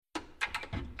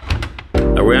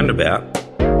A roundabout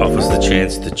offers the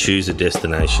chance to choose a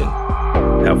destination.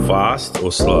 How fast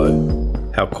or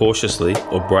slow, how cautiously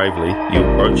or bravely you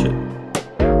approach it.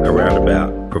 A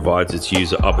roundabout provides its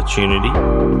user opportunity,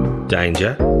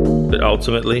 danger, but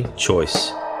ultimately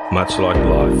choice, much like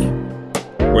life.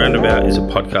 Roundabout is a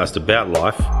podcast about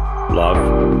life,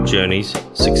 love, journeys,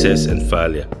 success and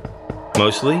failure.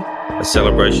 Mostly a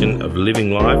celebration of living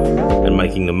life and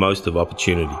making the most of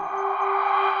opportunity.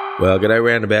 Well, g'day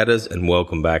roundabouters and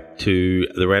welcome back to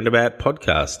the Roundabout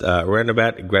podcast,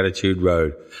 Roundabout Gratitude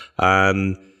Road.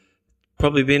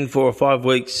 Probably been 4 or 5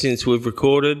 weeks since we've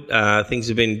recorded. Things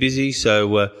have been busy,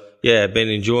 so been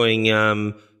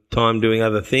enjoying time doing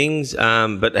other things,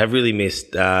 but have really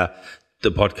missed the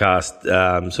podcast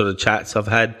sort of chats I've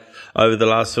had over the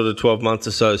last sort of 12 months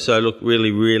or so. So look,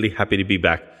 really happy to be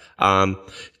back.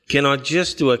 Can I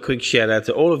just do a quick shout out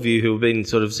to all of you who have been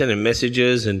sort of sending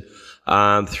messages and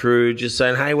through just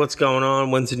saying, hey, what's going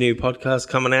on? When's the new podcast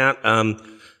coming out?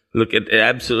 Look, it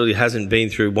absolutely hasn't been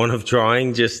through one of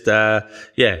trying. Just, things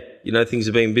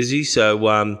have been busy. So,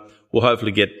 we'll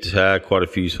hopefully get quite a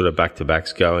few sort of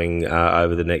back-to-backs going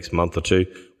over the next month or two,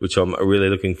 which I'm really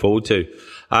looking forward to.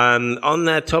 On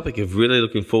that topic of really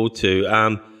looking forward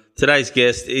to, today's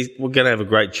guest, we're going to have a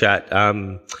great chat.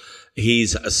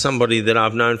 He's somebody that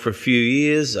I've known for a few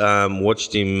years,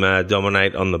 watched him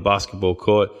dominate on the basketball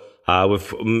court.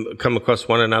 We've come across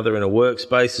one another in a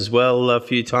workspace as well a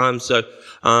few times. So,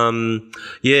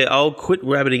 I'll quit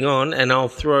rabbiting on and I'll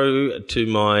throw to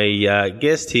my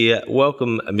guest here.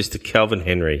 Welcome, Mr. Kelvin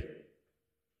Henry.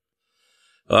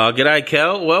 G'day,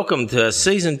 Kel. Welcome to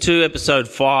Season 2, Episode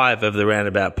 5 of the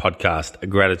Roundabout Podcast,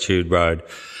 Gratitude Road.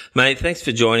 Mate, thanks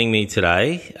for joining me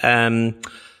today.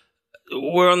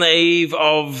 We're on the eve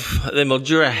of the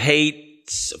Mildura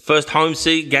Heat's first home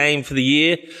seat game for the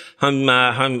year.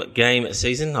 Home game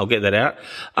season. I'll get that out.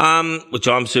 Which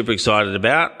I'm super excited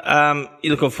about. You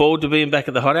looking forward to being back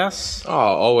at the Hot House? Oh,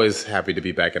 always happy to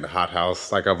be back in the Hot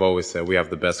House. Like I've always said, we have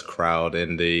the best crowd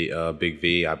in the Big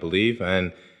V, I believe.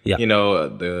 And,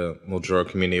 the Mildura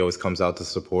community always comes out to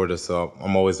support us. So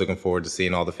I'm always looking forward to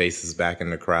seeing all the faces back in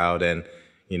the crowd and,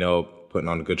 putting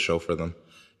on a good show for them.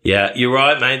 Yeah, you're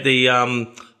right, mate.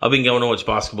 I've been going to watch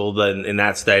basketball in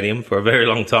that stadium for a very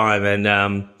long time. And,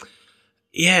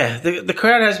 the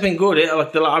crowd has been good.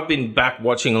 I've been back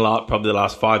watching a lot, probably the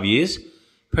last 5 years.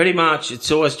 Pretty much,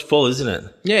 it's always full, isn't it?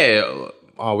 Yeah.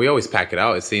 We always pack it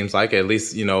out. It seems like at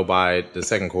least, by the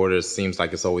second quarter, it seems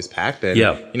like it's always packed. And,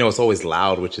 it's always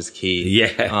loud, which is key.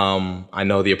 Yeah. I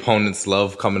know the opponents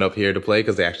love coming up here to play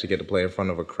because they actually get to play in front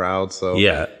of a crowd. So,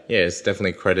 it's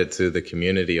definitely credit to the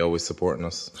community always supporting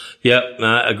us. Yep.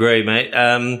 Agree, mate.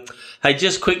 Hey,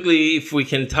 just quickly, if we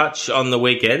can touch on the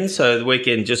weekend. So the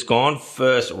weekend just gone,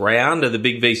 first round of the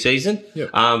Big V season,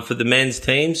 for the men's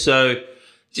team. So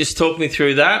just talk me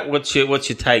through that. What's your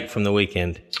take from the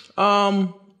weekend?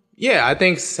 I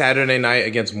think Saturday night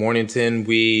against Mornington,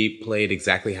 we played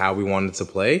exactly how we wanted to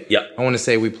play. Yeah. I want to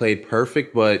say we played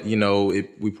perfect, but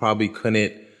we probably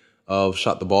couldn't have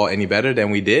shot the ball any better than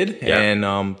we did. Yeah.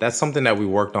 And, that's something that we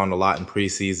worked on a lot in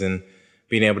preseason.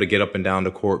 Being able to get up and down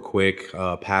the court quick,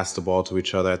 pass the ball to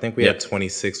each other. I think we had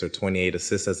 26 or 28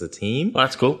 assists as a team. Well,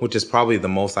 that's cool. Which is probably the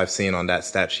most I've seen on that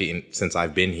stat sheet since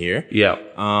I've been here. Yeah.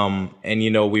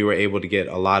 We were able to get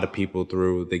a lot of people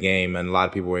through the game and a lot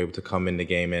of people were able to come in the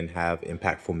game and have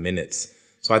impactful minutes.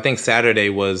 So I think Saturday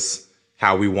was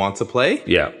how we want to play.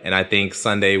 Yeah. And I think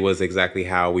Sunday was exactly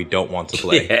how we don't want to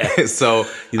play. Yeah. So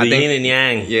the yin and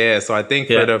yang. Yeah. So I think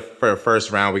for the first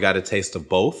round, we got a taste of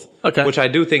both. Okay. Which I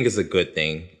do think is a good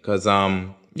thing because,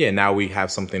 now we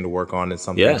have something to work on and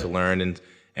something to learn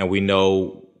and we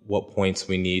know what points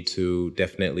we need to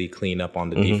definitely clean up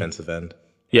on the defensive end.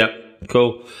 Yep.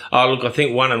 Cool. Oh, look, I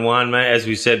think 1-1, mate, as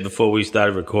we said before we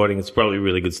started recording, it's probably a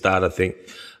really good start, I think.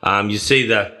 You see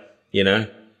the good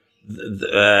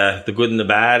and the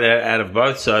bad out of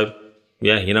both. So,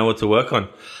 you know what to work on.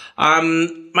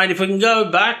 Mate, if we can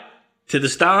go back to the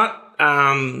start.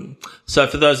 So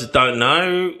for those that don't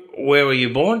know, where were you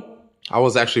born? I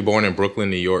was actually born in Brooklyn,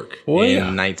 New York in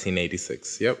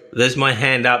 1986. Yep. There's my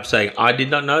hand up saying, I did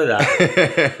not know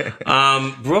that.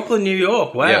 Brooklyn, New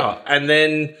York. Wow. Yep. And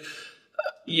then,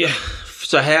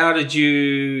 so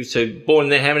born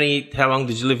there, how long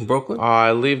did you live in Brooklyn?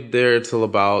 I lived there till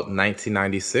about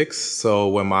 1996. So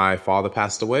when my father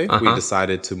passed away, we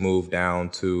decided to move down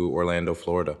to Orlando,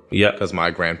 Florida. Yeah. Because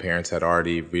my grandparents had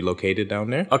already relocated down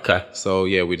there. Okay. So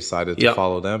we decided to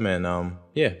follow them and,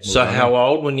 So how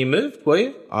old when you moved, were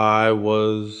you? I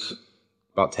was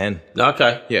About 10.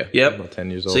 Okay. Yeah. Yep. About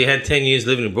 10 years old. So you had 10 years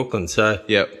living in Brooklyn. So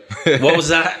Yep. what was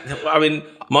that? I mean,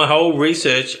 my whole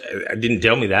research didn't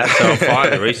tell me that, so I'll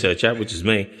find the researcher, which is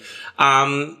me.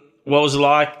 What was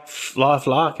life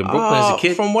like in Brooklyn as a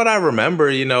kid? From what I remember,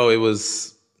 it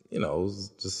was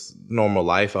just normal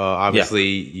life. Obviously,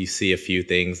 you see a few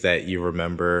things that you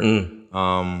remember,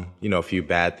 a few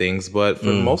bad things, but for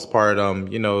the most part,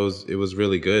 it was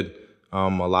really good. A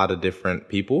lot of different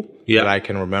people that I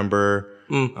can remember.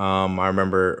 I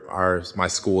remember my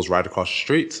school was right across the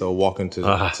street, so walking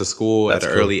to school at an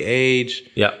early age.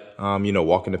 Yeah.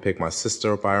 Walking to pick my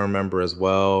sister up, I remember as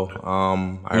well.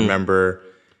 I remember,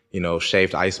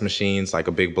 shaved ice machines, like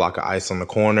a big block of ice on the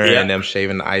corner and them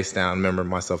shaving the ice down. I remember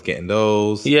myself getting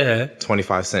those. Yeah.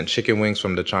 25-cent chicken wings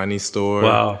from the Chinese store.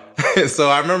 Wow. So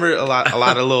I remember a lot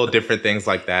of little different things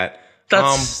like that.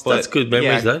 That's good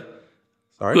memories though.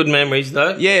 Sorry? Good memories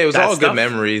though. Yeah, it was all good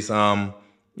memories.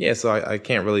 So I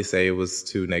can't really say it was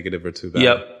too negative or too bad.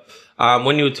 Yep.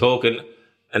 When you were talking,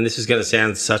 and this is going to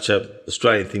sound such a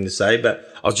Australian thing to say,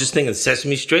 but I was just thinking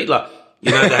Sesame Street, like,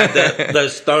 they had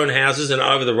those stone houses and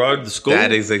over the road, the school.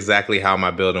 That is exactly how my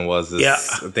building was. Yeah.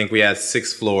 I think we had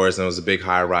 6 floors and it was a big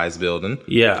high-rise building.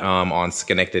 Yeah. On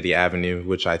Schenectady Avenue,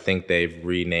 which I think they've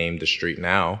renamed the street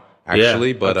now,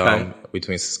 actually. But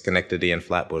between Schenectady and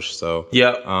Flatbush. So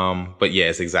yeah. But yeah,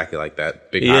 it's exactly like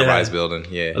that. Big high-rise building.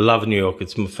 Yeah. I love New York.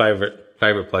 It's my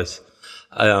favorite place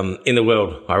in the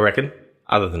world, I reckon,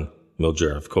 other than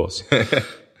Mildura, of course.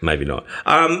 Maybe not.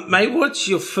 Mate, what's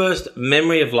your first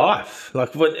memory of life?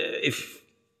 Like, what if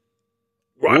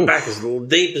back as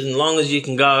deep and long as you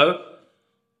can go?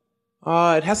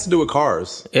 It has to do with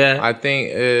cars. Yeah. I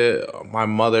think my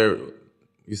mother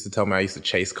used to tell me I used to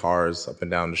chase cars up and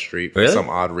down the street for some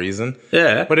odd reason.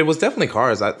 Yeah. But it was definitely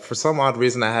cars. For some odd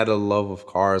reason, I had a love of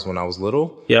cars when I was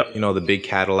little. Yep. The big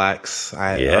Cadillacs.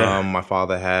 My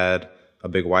father had a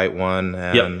big white one,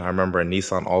 and I remember a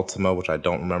Nissan Altima, which I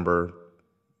don't remember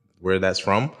where that's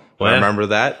from. But I remember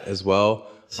that as well.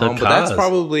 So but that's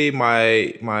probably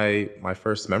my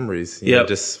first memories.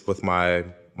 Just with my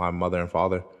mother and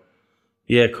father.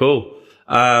 Yeah, cool.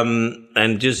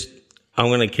 And just I'm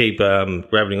going to keep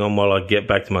rabbiting on while I get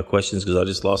back to my questions because I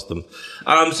just lost them.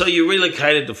 So you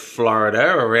relocated to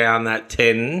Florida around that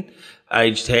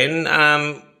age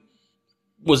 10.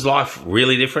 Was life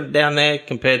really different down there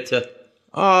compared to?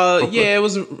 Yeah, it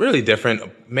was really different,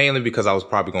 mainly because I was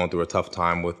probably going through a tough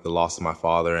time with the loss of my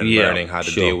father and learning how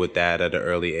to deal with that at an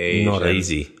early age. Not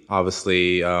easy.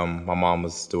 Obviously, my mom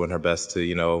was doing her best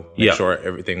to, make sure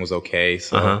everything was okay.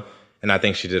 So, and I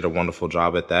think she did a wonderful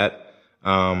job at that.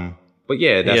 But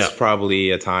yeah, that's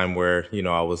probably a time where,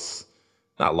 I was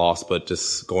not lost, but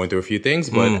just going through a few things.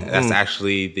 But that's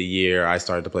actually the year I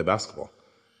started to play basketball.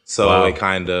 So it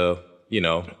kind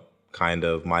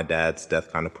of my dad's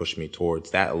death kind of pushed me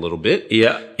towards that a little bit.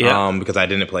 Yeah. Because I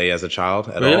didn't play as a child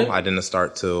at all. I didn't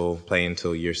start play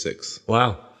until year 6.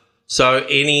 Wow. So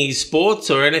any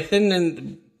sports or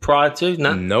anything prior to?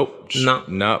 No? Nope.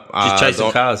 No. Just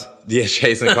chasing cars. Yeah,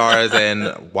 chasing cars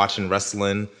and watching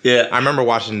wrestling. Yeah. I remember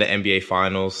watching the NBA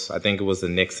finals. I think it was the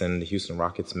Knicks and the Houston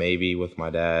Rockets maybe with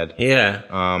my dad. Yeah.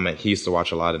 And he used to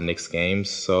watch a lot of Knicks games.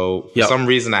 So for some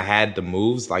reason I had the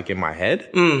moves like in my head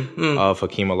of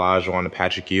Hakeem Olajuwon and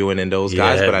Patrick Ewing and those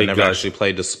guys, but I never actually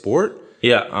played the sport.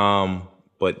 Yeah.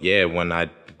 But yeah, when I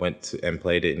went and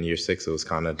played it in year 6, it was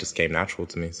kind of just came natural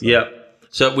to me. So. Yeah.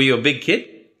 So were you a big kid?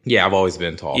 Yeah, I've always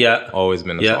been tall. Yeah. Always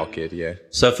been a tall kid, yeah.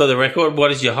 So for the record,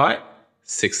 what is your height?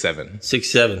 6'7".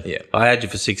 6'7". Yeah. I had you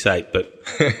for 6'8", but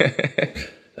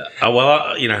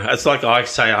it's like I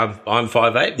say I'm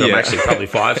 5'8", but I'm actually probably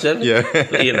 5'7".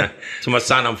 Yeah. To my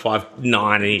son I'm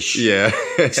 5'9"-ish. Yeah.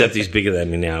 Except he's bigger than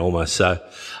me now almost. So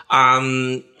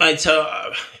I've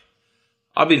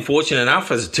been fortunate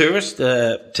enough as a tourist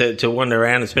to wander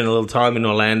around and spend a little time in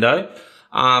Orlando.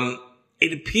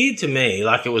 It appeared to me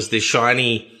like it was the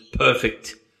shiny,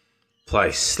 perfect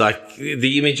place. Like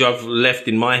the image I've left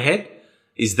in my head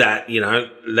is that,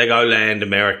 Legoland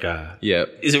America. Yeah.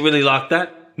 Is it really like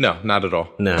that? No, not at all.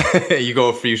 No. You go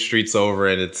a few streets over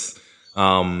and it's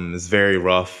very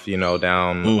rough,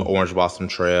 down Orange Blossom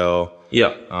Trail.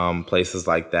 Yeah. Places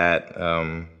like that.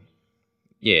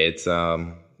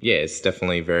 It's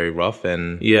definitely very rough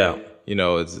and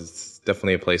it's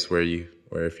definitely a place where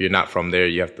if you're not from there,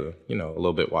 you have to, a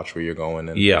little bit watch where you're going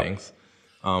and things.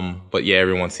 But yeah,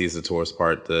 everyone sees the tourist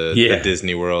part, the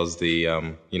Disney Worlds,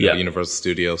 the, Universal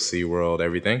Studios, SeaWorld,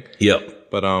 everything. Yep.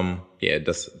 But, it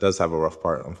does have a rough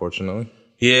part, unfortunately.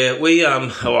 Yeah,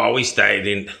 we stayed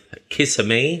in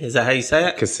Kissimmee. Is that how you say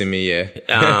it? Kissimmee, yeah.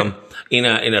 in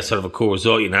a sort of a cool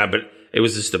resort, but it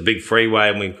was just a big freeway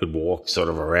and we could walk sort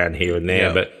of around here and there,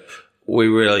 Yeah. but we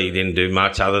really didn't do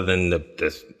much other than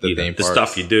the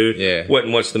stuff you do. Yeah. Went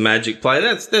and watched the Magic play.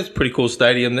 That's a pretty cool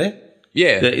stadium there.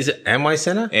 Yeah. Is it Amway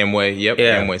Centre? Amway, yep.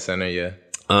 Yeah. Amway Center, yeah.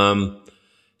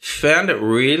 Found it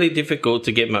really difficult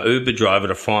to get my Uber driver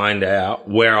to find out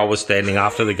where I was standing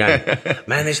after the game.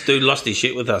 Man, this dude lost his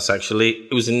shit with us, actually.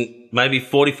 It was in maybe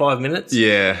 45 minutes.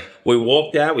 Yeah. We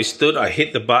walked out, we stood, I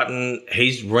hit the button,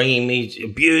 he's ringing me,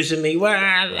 abusing me.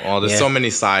 Oh, there's so many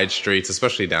side streets,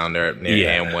 especially down there near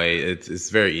Yeah. Amway.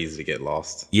 It's very easy to get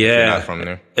lost. Yeah. If you're not from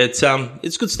there. It's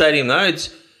a good stadium though.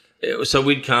 So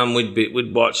we'd come,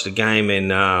 we'd watch the game in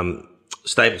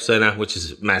Staples Center, which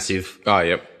is massive. Oh,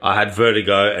 yep. I had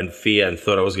vertigo and fear and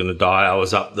thought I was going to die. I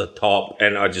was up the top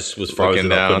and I just was frozen. Looking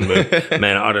down. I couldn't move.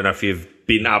 Man, I don't know if you've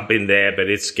been up in there, but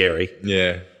it's scary.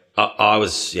 Yeah. I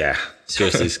was,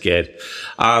 seriously scared.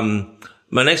 My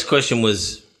next question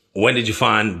was, when did you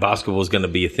find basketball was going to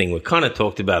be a thing? We kind of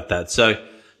talked about that. So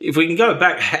if we can go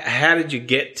back, how did you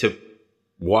get to,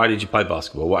 why did you play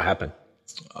basketball? What happened?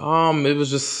 It was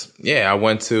just, I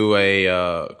went to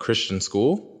a Christian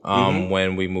school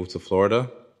when we moved to Florida,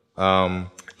 called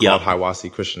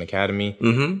Hiawassee Christian Academy.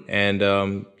 Mm-hmm. And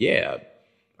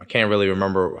I can't really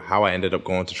remember how I ended up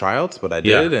going to tryouts, but I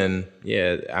did. And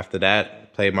after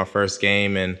that, played my first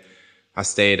game, and I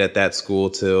stayed at that school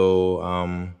till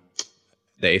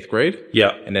the 8th grade.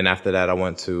 Yeah. And then after that, I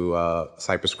went to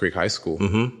Cypress Creek High School.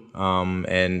 Mm-hmm.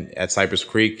 And at Cypress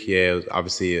Creek, it was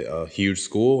obviously a huge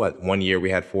school. At one year, we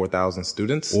had 4,000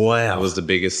 students. Wow. It was the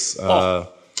biggest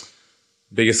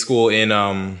school in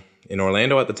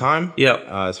Orlando at the time.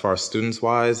 Yeah. As far as students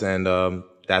wise, and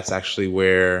that's actually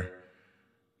where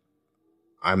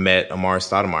I met Amari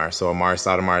Stoudemire. So Amari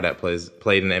Stoudemire that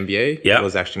played in the NBA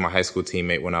was actually my high school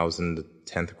teammate when I was in the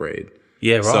 10th grade.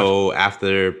 Yeah, right. So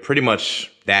after pretty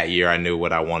much that year, I knew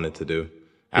what I wanted to do.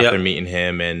 After meeting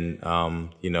him and,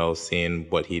 seeing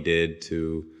what he did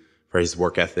for his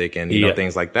work ethic and,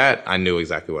 things like that, I knew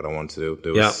exactly what I wanted to do.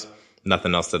 There was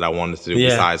nothing else that I wanted to do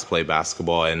besides play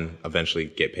basketball and eventually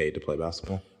get paid to play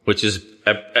basketball. Which is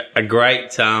a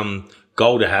great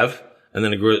goal to have, and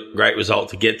then a great result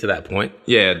to get to that point.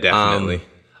 Yeah, definitely.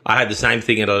 I had the same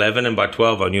thing at 11, and by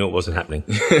 12, I knew it wasn't happening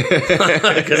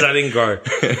because I didn't grow.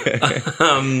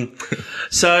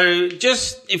 So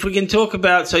just if we can talk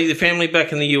about, so the family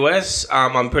back in the US,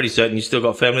 I'm pretty certain you still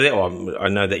got family there. Or I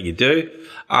know that you do.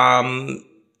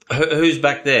 Who's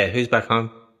back there? Who's back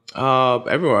home?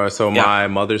 Everywhere. So my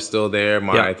mother's still there.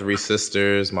 My 3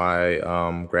 sisters,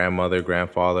 my grandmother,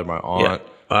 grandfather, my aunt.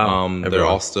 Wow. They're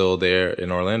all still there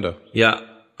in Orlando. Yeah.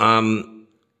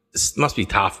 It must be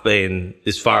tough being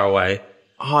this far away.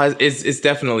 Oh, it's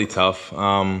definitely tough.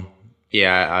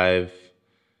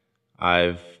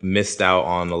 I've missed out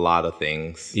on a lot of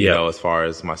things, you know, as far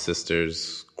as my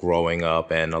sisters growing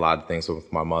up and a lot of things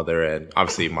with my mother and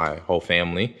obviously my whole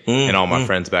family and all my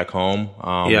friends back home.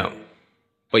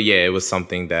 But it was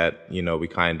something that, we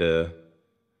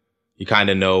you kind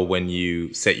of know when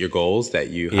you set your goals that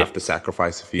you have to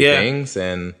sacrifice a few things.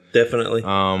 And definitely.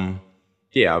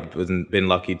 I've been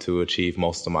lucky to achieve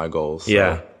most of my goals. So.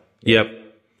 Yeah. Yep.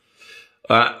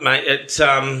 Mate, it's,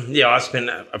 I spent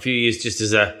a few years just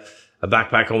as a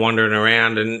backpacker wandering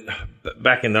around, and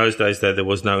back in those days, though, there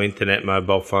was no internet,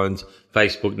 mobile phones,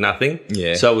 Facebook, nothing.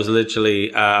 Yeah. So it was literally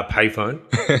a payphone.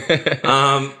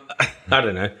 I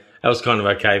don't know. That was kind of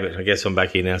okay, but I guess I'm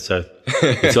back here now, so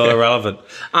it's all irrelevant.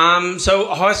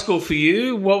 So high school for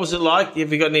you, what was it like?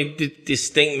 Have you got any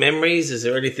distinct memories? Is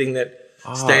there anything that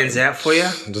stands out for you?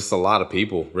 Just a lot of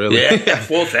people, really. Yeah,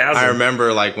 4,000. I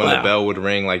remember when the bell would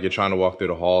ring, you're trying to walk through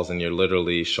the halls and you're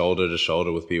literally shoulder to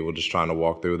shoulder with people just trying to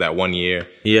walk through. That one year,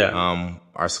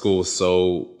 our school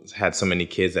had so many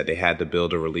kids that they had to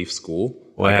build a relief school,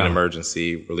 like an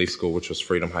emergency relief school, which was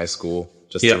Freedom High School,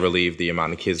 just to relieve the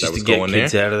amount of kids that was going there.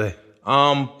 Just to get kids out of there.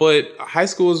 But high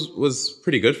school was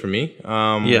pretty good for me.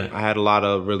 I had a lot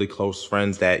of really close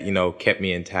friends that, kept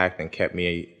me intact and kept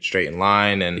me straight in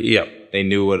line. And they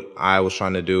knew what I was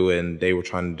trying to do and they were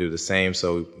trying to do the same.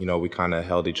 So, we kind of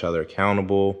held each other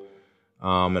accountable.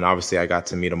 And obviously I got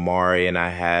to meet Amari, and I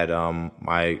had,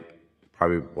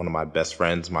 probably one of my best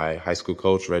friends, my high school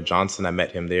coach, Red Johnson. I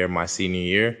met him there my senior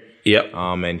year. Yep.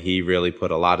 And he really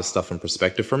put a lot of stuff in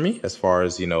perspective for me as far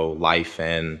as, life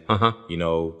and,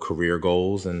 career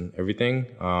goals and everything.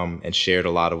 And shared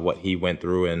a lot of what he went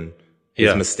through and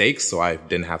his mistakes, so I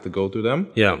didn't have to go through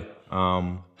them. Yeah.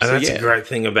 And that's a great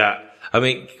thing about,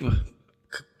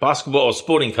 basketball or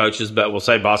sporting coaches, but we'll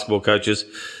say basketball coaches,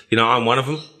 I'm one of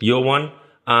them. You're one.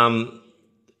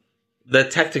 The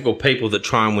tactical people that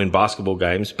try and win basketball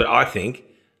games, but I think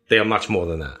they are much more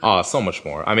than that. Oh, so much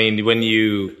more. I mean, when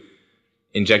you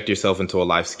inject yourself into a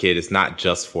life's kid, it's not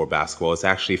just for basketball. It's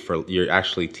actually you're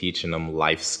actually teaching them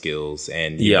life skills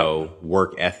and, you know,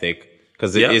 work ethic.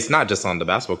 Because it's not just on the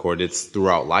basketball court. It's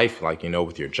throughout life, like, you know,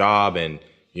 with your job and,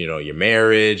 you know, your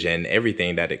marriage and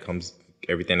everything that comes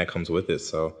with it.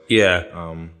 So,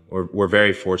 we're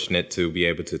very fortunate to be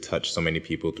able to touch so many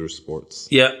people through sports.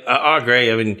 Yeah, I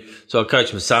agree. I mean, so I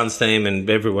coach my son's team, and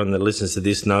everyone that listens to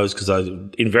this knows because I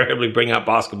invariably bring up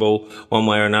basketball one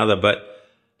way or another. But,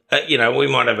 you know, we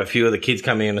might have a few of the kids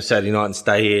come in on a Saturday night and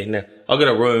stay here. Now, I've got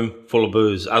a room full of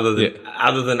booze other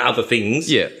than other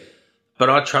things. Yeah. But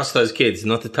I trust those kids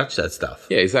not to touch that stuff.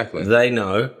 Yeah, exactly. They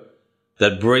know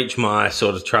that breach my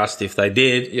sort of trust if they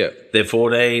did. Yeah. They're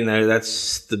 14.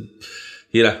 That's the,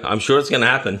 you know, I'm sure it's going to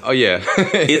happen. Oh, yeah.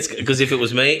 It's because if it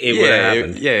was me, it would have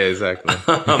happened. Yeah, exactly.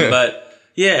 But,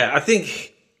 yeah, I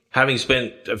think having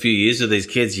spent a few years with these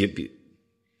kids,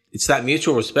 it's that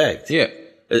mutual respect. Yeah.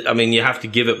 I mean, you have to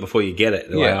give it before you get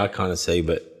it, the way I kind of see.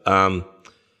 But, coaching,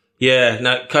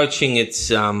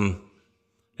 it's,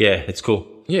 it's cool.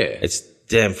 Yeah. It's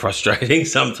damn frustrating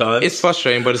sometimes. It's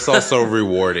frustrating, but it's also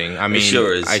rewarding. I mean, it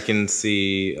sure is. I can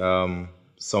see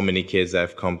so many kids that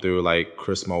have come through, like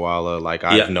Chris Mawala. Like,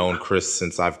 I've known Chris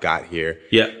since I've got here.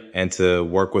 Yeah. And to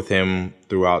work with him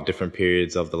throughout different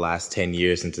periods of the last 10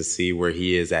 years and to see where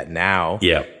he is at now.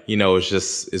 Yeah. You know,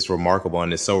 it's remarkable,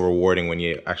 and it's so rewarding when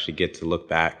you actually get to look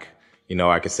back. You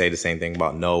know, I could say the same thing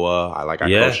about Noah. I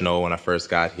coached Noah when I first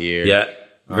got here. Yeah.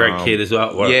 Great kid as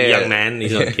well. Young man.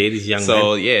 He's not a kid. He's a young man.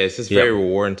 So, it's just very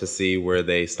rewarding to see where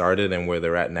they started and where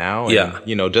they're at now. And,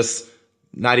 you know, just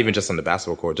not even just on the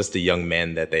basketball court, just the young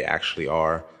men that they actually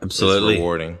are. Absolutely. It's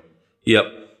rewarding. Yep.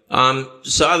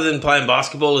 So other than playing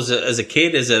basketball as a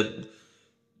kid, and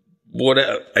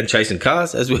chasing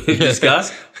cars, as we've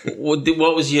discussed, what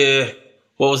was the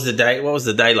day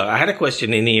like? I had a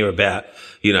question in here about,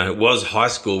 you know, was high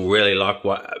school really like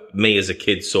what me as a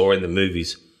kid saw in the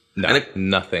movies? No,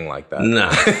 nothing like that. No,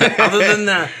 other than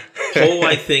the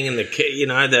hallway thing and you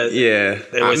know, I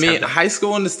mean, high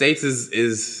school in the States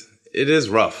is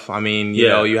rough. I mean, you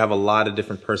know, you have a lot of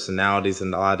different personalities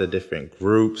and a lot of different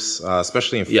groups,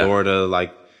 especially in Florida.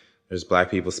 Like, there's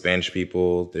black people, Spanish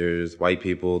people, there's white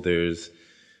people, there's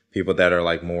people that are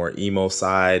like more emo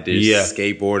side, there's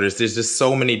skateboarders. There's just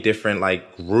so many different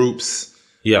like groups.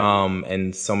 Yeah.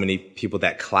 And so many people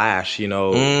that clash, you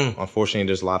know, unfortunately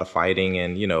there's a lot of fighting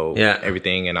and, you know,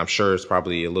 everything. And I'm sure it's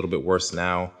probably a little bit worse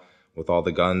now with all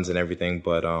the guns and everything.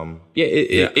 But,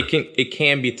 it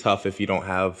can be tough if you don't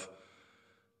have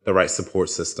the right support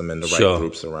system and the right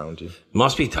groups around you.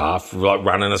 Must be tough, like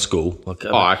running a school. Like,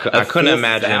 I couldn't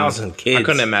imagine. Kids. I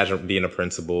couldn't imagine being a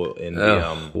principal in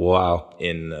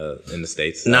in the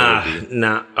States. Nah.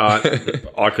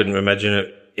 I couldn't imagine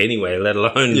it anywhere, let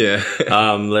alone there.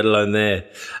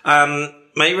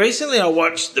 Mate, recently I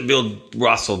watched the Bill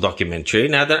Russell documentary.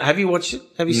 Now, have you watched it?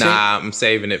 Have you seen it? Nah, I'm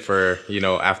saving it for, you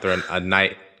know, after a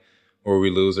night where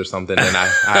we lose or something, and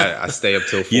I stay up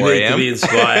till 4 a.m. You need to be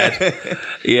inspired.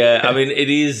 Yeah, I mean,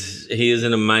 he is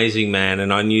an amazing man,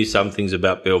 and I knew some things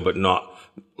about Bill, but not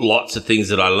lots of things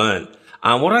that I learned.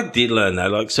 What I did learn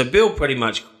though, so Bill pretty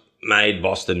much made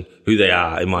Boston who they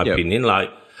are, in my opinion. Like,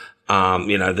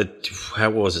 you know, how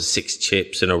was it, 6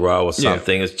 chips in a row or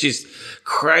something? Yeah. It's just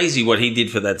crazy what he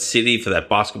did for that city, for that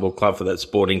basketball club, for that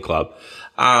sporting club.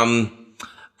 And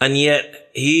yet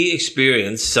he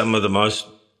experienced some of the most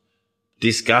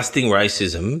disgusting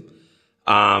racism,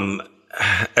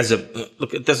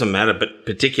 look, it doesn't matter, but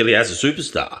particularly as a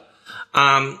superstar.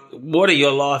 What are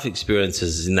your life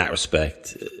experiences in that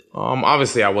respect?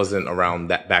 Obviously I wasn't around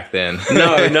that back then.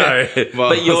 No.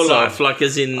 But your life, like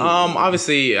as in...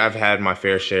 obviously I've had my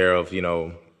fair share of, you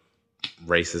know,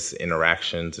 racist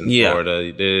interactions in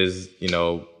Florida. There's, you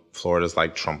know, Florida's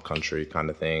like Trump country kind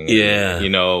of thing. Yeah. And,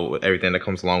 you know, everything that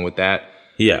comes along with that.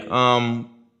 Yeah.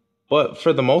 But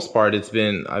for the most part,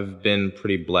 I've been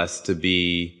pretty blessed to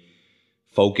be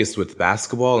focused with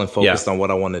basketball and focused on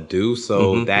what I want to do.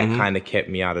 So that kind of kept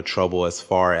me out of trouble as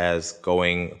far as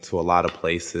going to a lot of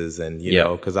places and, you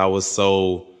know, because I was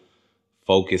so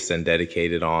focused and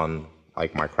dedicated on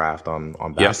like my craft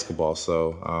on basketball.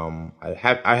 So I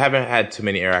haven't had too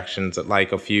many interactions.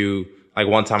 Like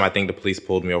one time I think the police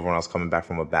pulled me over when I was coming back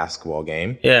from a basketball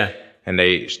game. Yeah. And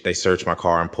they searched my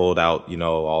car and pulled out, you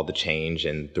know, all the change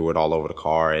and threw it all over the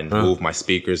car and moved my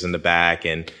speakers in the back.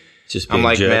 And I'm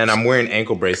like, man, I'm wearing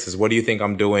ankle braces. What do you think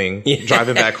I'm doing?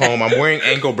 Driving back home, I'm wearing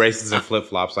ankle braces and flip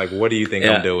flops. Like, what do you think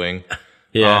I'm doing?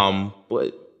 Yeah.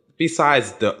 But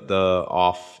besides the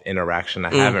off interaction,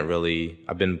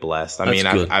 I've been blessed. I mean,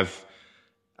 I've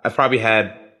probably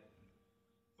had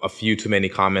a few too many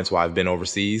comments while I've been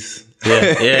overseas.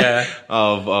 Yeah.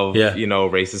 of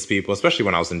racist people, especially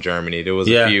when I was in Germany. There was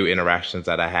a few interactions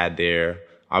that I had there.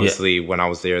 Obviously, when I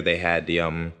was there, they had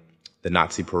the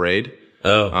Nazi parade.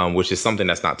 Which is something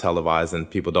that's not televised and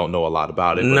people don't know a lot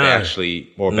about it. But they actually,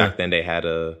 back then they had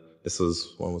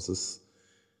when was this?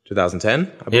 2010,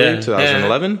 I believe,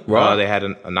 2011. Right. They had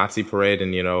a Nazi parade,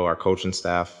 and, our coaching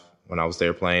staff, when I was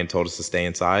there playing, told us to stay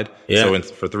inside. Yeah. So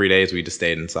for 3 days, we just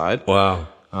stayed inside. Wow.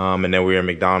 And then we were in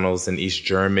McDonald's in East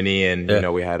Germany,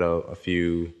 and, we had a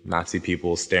few Nazi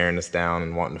people staring us down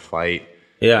and wanting to fight.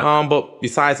 Yeah. But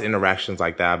besides interactions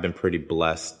like that, I've been pretty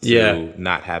blessed to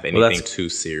not have anything too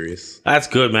serious. That's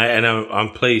good, mate. And I'm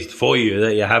pleased for you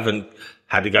that you haven't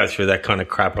had to go through that kind of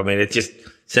crap. I mean, it just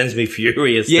sends me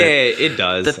furious. Yeah, it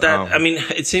does. I mean,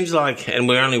 it seems like, and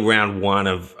we're only round one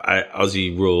of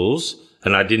Aussie rules,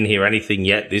 and I didn't hear anything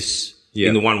yet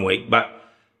in the 1 week, but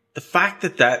the fact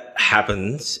that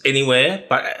happens anywhere,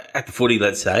 but at the footy,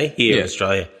 let's say, here in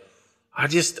Australia, I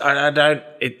can't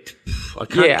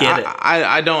get it.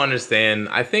 I don't understand.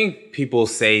 I think people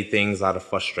say things out of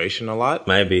frustration a lot.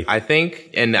 Maybe. I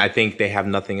think they have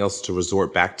nothing else to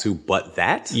resort back to but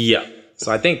that. Yeah.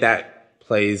 So I think that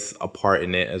plays a part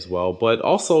in it as well. But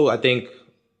also, I think,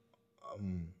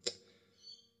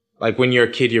 like when you're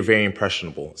a kid, you're very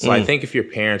impressionable. So I think if your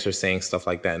parents are saying stuff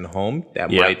like that in the home,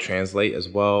 that might translate as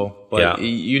well. But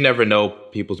you never know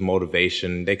people's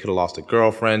motivation. They could have lost a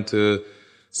girlfriend to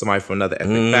somebody from another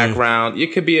ethnic background.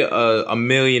 It could be a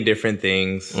million different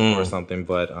things or something.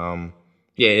 But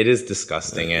it is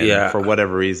disgusting. And for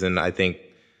whatever reason, I think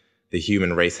the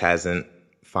human race hasn't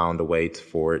found a way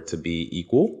for it to be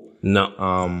equal.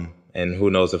 No. And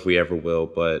who knows if we ever will.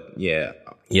 But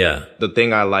the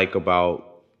thing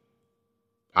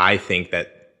I think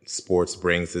that sports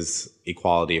brings is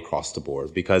equality across the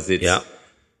board, because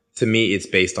to me, it's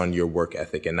based on your work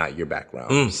ethic and not your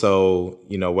background. So,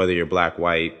 whether you're black,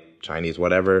 white, Chinese,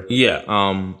 whatever,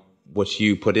 what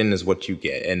you put in is what you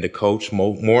get. And the coach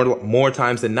more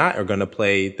times than not are going to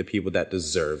play the people that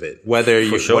deserve it,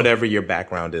 whatever your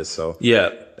background is. So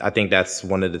I think that's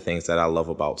one of the things that I love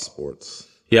about sports.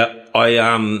 Yeah.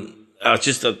 I was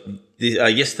just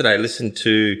yesterday I listened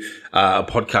to a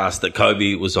podcast that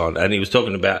Kobe was on, and he was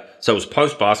talking about, so it was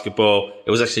post basketball.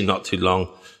 It was actually not too long.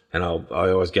 And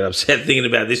I always get upset thinking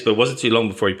about this, but it wasn't too long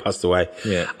before he passed away.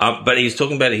 Yeah. But he was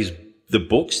talking about the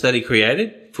books that he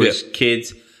created for his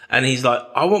kids. And he's like,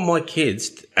 I want my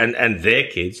kids and their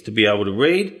kids to be able to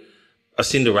read a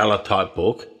Cinderella type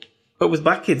book, but with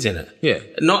black kids in it. Yeah.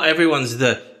 Not everyone's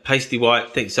the pasty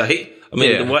white thing. So I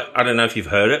don't know if you've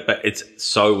heard it, but it's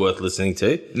so worth listening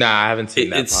to. Nah, I haven't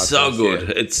seen that. It's so good.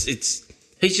 Yeah.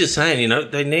 He's just saying,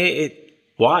 they need it.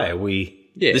 Why are we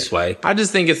this way? I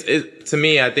just think to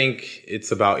me, I think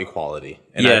it's about equality.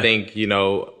 And I think,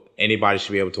 anybody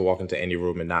should be able to walk into any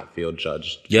room and not feel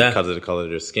judged because of the color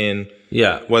of their skin.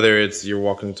 Yeah. Whether it's you're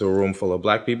walking into a room full of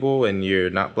black people and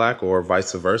you're not black, or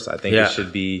vice versa. I think it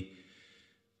should be,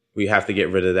 we have to get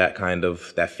rid of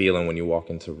that feeling when you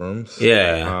walk into rooms.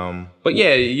 Yeah. But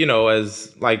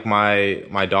as like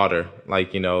my daughter,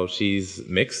 she's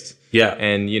mixed. Yeah.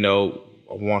 And,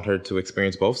 I want her to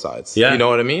experience both sides. Yeah. You know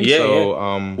what I mean? Yeah.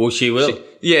 So, well, she will.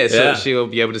 She'll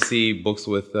be able to see books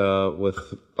with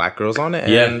black girls on it,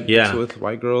 and books with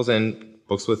white girls, and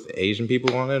books with Asian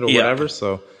people on it, or whatever.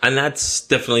 So, and that's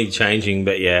definitely changing.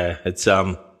 But it's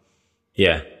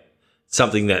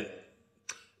something that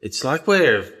it's like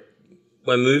we're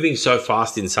moving so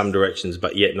fast in some directions,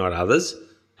 but yet not others.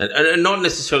 And not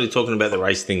necessarily talking about the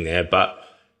race thing there, but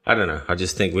I don't know. I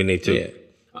just think we need to. Yeah.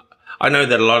 I know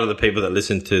that a lot of the people that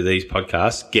listen to these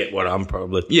podcasts get what I'm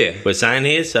probably we're saying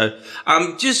here. So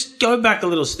just go back a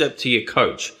little step to your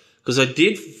coach, because I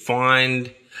did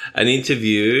find an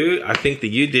interview, I think that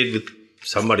you did with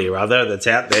somebody or other that's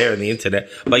out there on the internet,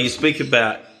 but you speak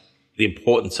about the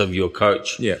importance of your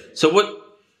coach. Yeah. So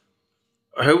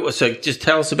so just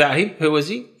tell us about him. Who was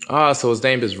he? So his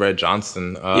name is Red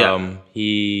Johnson.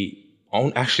 He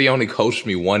actually only coached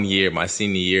me 1 year, my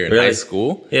senior year in high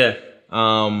school. Yeah.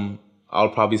 I'll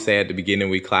probably say at the beginning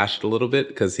we clashed a little bit,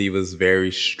 because he was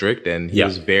very strict and he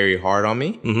was very hard on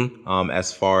me. Mm-hmm.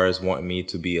 As far as wanting me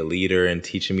to be a leader and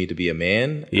teaching me to be a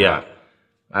man. Yeah.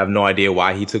 I have no idea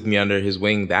why he took me under his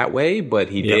wing that way, but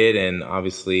he did. And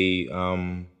obviously,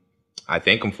 I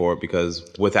thank him for it, because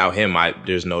without him,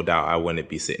 there's no doubt I wouldn't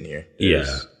be sitting here.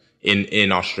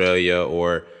 In Australia,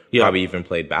 or probably even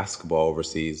played basketball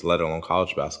overseas, let alone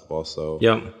college basketball. So,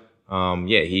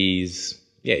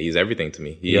 he's everything to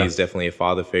me. He's definitely a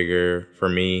father figure for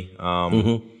me.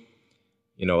 A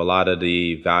lot of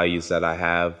the values that I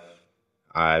have,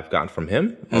 I've gotten from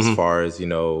him, as far as,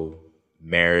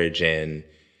 marriage and,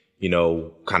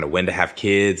 kind of when to have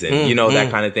kids and,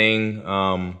 that kind of thing.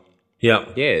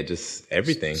 Yeah, just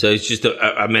everything. So it's just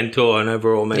a mentor, an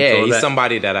overall mentor. Yeah, he's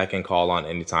somebody that I can call on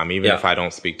anytime, even if I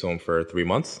don't speak to him for 3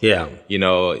 months. Yeah.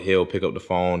 He'll pick up the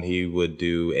phone. He would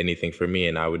do anything for me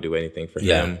and I would do anything for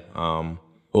him.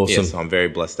 Awesome. So I'm very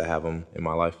blessed to have him in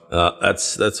my life.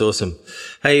 That's awesome.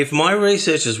 Hey, if my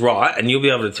research is right, and you'll be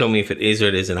able to tell me if it is or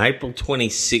it isn't, April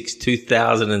 26,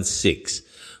 2006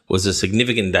 was a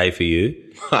significant day for you.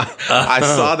 I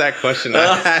saw that question.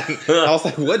 I was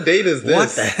like, what date is this? What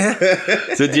the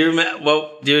heck? So do you remember?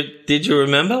 Well, did you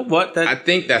remember what that? I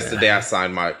think that's the day I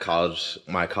signed my college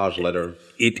letter of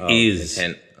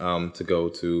intent to go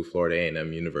to Florida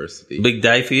A&M University. Big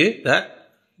day for you, that?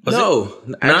 No.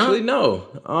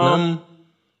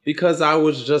 Because I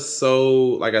was just so,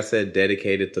 like I said,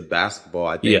 dedicated to basketball.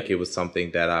 I think it was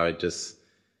something that I just,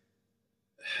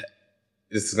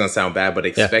 this is going to sound bad, but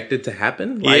expected to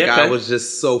happen. I was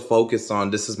just so focused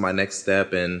on this is my next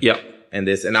step and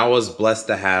this. And I was blessed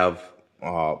to have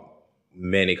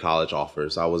many college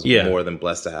offers. I was more than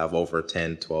blessed to have over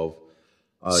 10, 12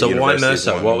 So why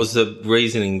Mercer? What was the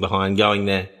reasoning behind going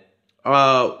there?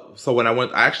 So when I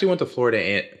actually went to Florida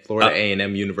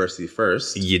A&M University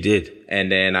first. You did.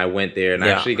 And then I went there and I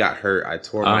actually got hurt. I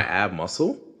tore my ab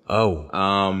muscle.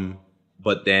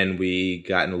 But then we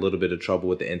got in a little bit of trouble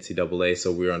with the NCAA,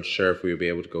 so we were unsure if we would be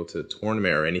able to go to the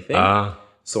tournament or anything.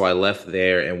 So I left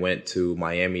there and went to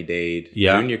Miami-Dade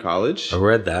Junior College. I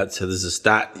read that. So there's a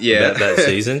stat about that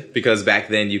season. Because back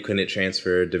then you couldn't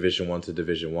transfer Division I to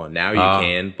Division I. Now you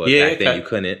can, but back then you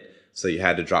couldn't. So you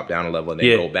had to drop down a level and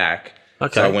then go back.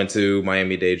 Okay. So I went to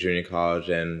Miami-Dade Junior College,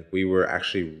 and we were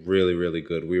actually really, really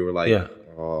good. We were like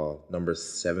number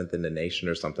 7th in the nation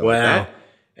or something like that.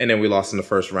 And then we lost in the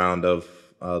first round of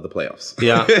the playoffs.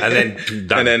 Yeah, and then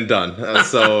done. And then done.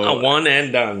 So one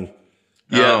and done.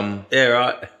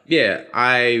 Right. Yeah,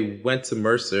 I went to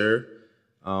Mercer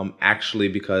actually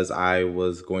because I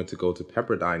was going to go to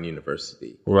Pepperdine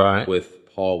University. Right.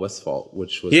 With Paul Westphal,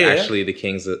 which was actually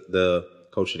the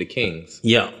coach of the Kings.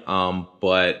 Yeah.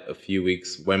 But a few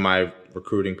weeks when my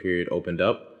recruiting period opened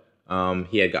up,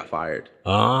 he had got fired.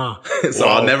 So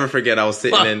I'll never forget. I was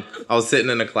sitting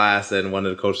in a class, and one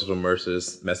of the coaches from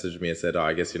Mercer's messaged me and said, "Oh,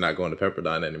 I guess you're not going to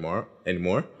Pepperdine anymore."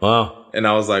 Wow. And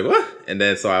I was like, "What?" And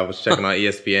then so I was checking on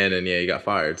ESPN, and he got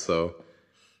fired. So,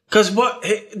 because what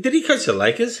did he coach the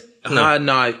Lakers? No,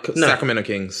 Sacramento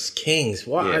Kings. Kings.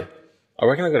 What? Yeah. I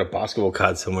reckon I got a basketball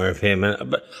card somewhere of him.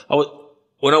 But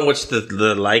when I watched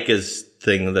the Lakers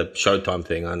thing, the Showtime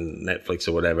thing on Netflix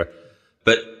or whatever.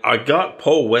 But I got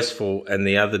Paul Westphal and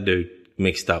the other dude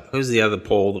mixed up. Who's the other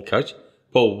Paul, the coach?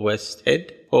 Paul Westhead?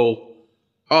 Paul?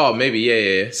 Oh, maybe.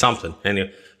 Yeah. Something.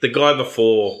 Anyway, the guy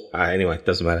before. Anyway,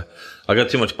 doesn't matter. I got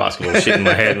too much basketball shit in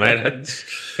my head,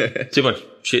 mate. Too much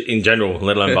shit in general,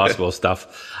 let alone basketball stuff.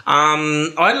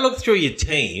 I had a look through your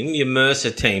team, your Mercer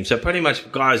team. So pretty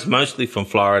much guys mostly from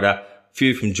Florida, a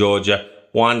few from Georgia,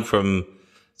 one from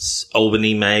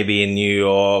Albany maybe in New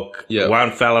York, one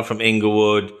fella from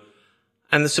Inglewood.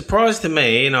 And the surprise to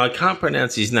me, I can't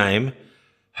pronounce his name,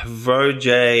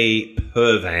 Vrojay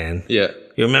Pervan. Yeah.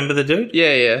 You remember the dude?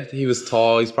 Yeah. He was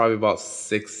tall. He's probably about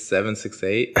 6'7",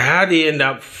 6'8". How did he end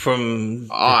up from...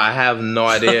 I have no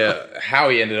idea how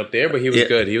he ended up there, but he was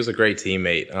good. He was a great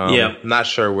teammate. I'm not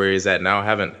sure where he's at now. I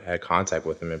haven't had contact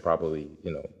with him in probably,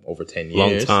 over 10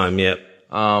 years. Long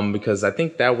time, because I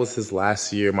think that was his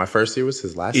last year. My first year was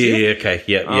his last year. Yeah, okay.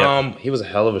 Yeah. He was a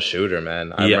hell of a shooter,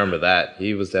 man. I remember that.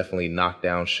 He was definitely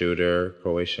knockdown shooter,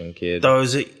 Croatian kid.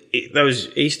 Those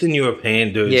Eastern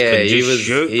European dudes could just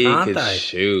shoot, can't they?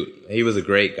 Shoot. He was a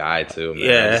great guy, too,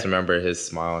 man. I just remember his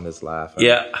smile and his laugh.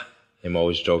 And him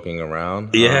always joking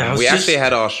around. Yeah. We actually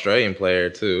had an Australian player,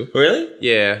 too. Really?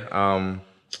 Yeah.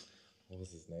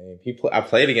 I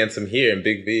played against him here in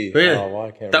Big V.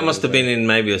 Really? That must have been in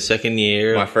maybe a second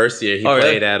year. My first year. He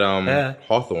played at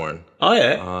Hawthorne. Oh,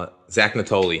 yeah. Zach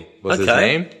Natoli was his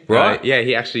name. Right.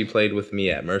 He actually played with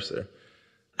me at Mercer.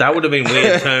 That would have been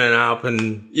weird turning up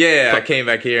and... Yeah, I came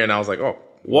back here and I was like, oh.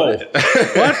 Whoa.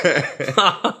 What?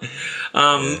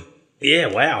 Yeah,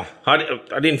 wow. I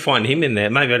didn't find him in there.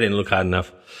 Maybe I didn't look hard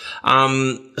enough.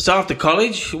 So after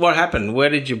college, what happened? Where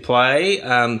did you play?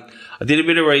 I did a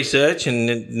bit of research, and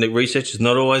the research is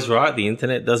not always right. The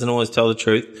internet doesn't always tell the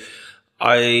truth.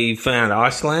 I found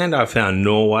Iceland. I found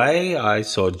Norway. I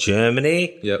saw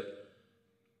Germany. Yep.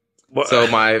 So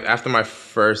after my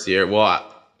first year,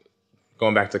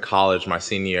 going back to college, my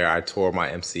senior year, I tore my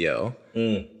MCL.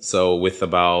 So with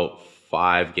about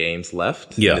 5 games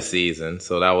left in the season.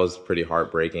 So that was pretty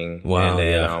heartbreaking. Wow. And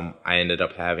then I ended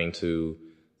up having to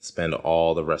spend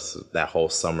all the rest of that whole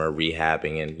summer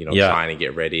rehabbing and, trying to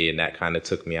get ready. And that kind of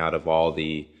took me out of all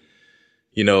the,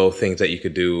 things that you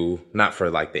could do, not for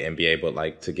like the NBA, but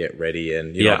like to get ready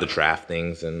and, the draft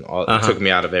things and all. It took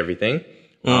me out of everything.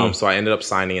 So I ended up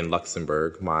signing in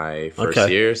Luxembourg my first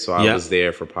year. So I was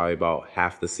there for probably about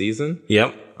half the season.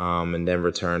 Yep. And then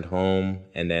returned home.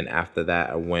 And then after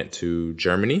that, I went to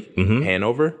Germany,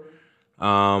 Hanover,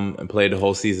 and played the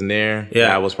whole season there. Yeah.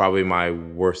 That was probably my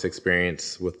worst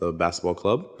experience with a basketball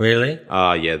club. Really?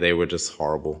 Yeah, they were just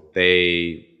horrible.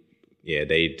 They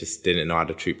just didn't know how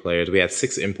to treat players. We had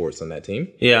 6 imports on that team.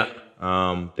 Yeah.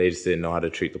 They just didn't know how to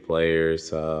treat the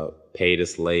players, paid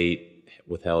us late,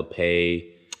 withheld pay.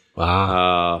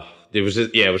 Wow. It was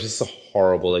just a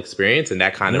horrible experience. And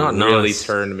that kind of really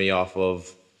turned me off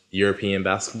of European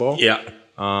basketball. Yeah.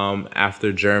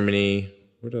 After Germany,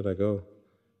 where did I go?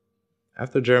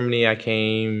 After Germany, I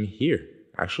came here,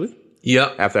 actually.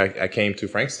 Yeah. After I came to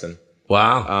Frankston.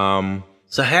 Wow.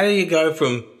 So how do you go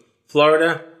from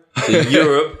Florida to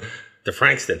Europe to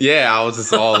Frankston? Yeah, I was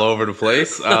just all over the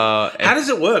place. How does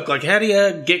it work? Like, how do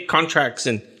you get contracts?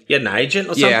 And you had an agent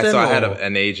or something? Yeah, so I had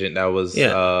an agent that was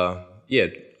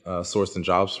sourcing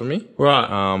jobs for me.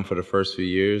 Right. For the first few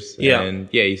years. Yeah. And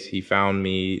he found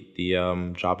me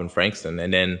the job in Frankston.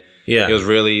 And then it was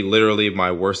really literally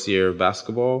my worst year of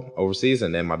basketball overseas,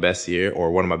 and then my best year,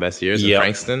 or one of my best years in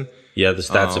Frankston. Yeah, the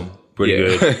stats are pretty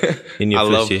good in your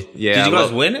first year. Yeah, did you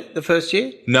guys win it the first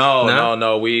year?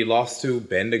 No. We lost to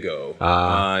Bendigo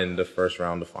in the first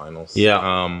round of finals.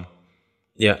 Yeah.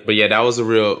 But yeah, that was a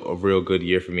real good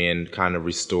year for me, and kind of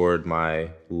restored my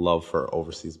love for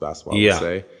overseas basketball, I would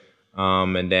say.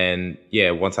 And then,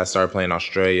 once I started playing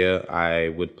Australia, I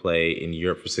would play in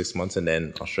Europe for 6 months, and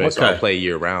then Australia. Okay. So I play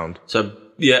year round. So,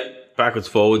 backwards,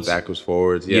 forwards.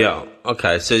 Yeah.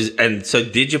 Okay. So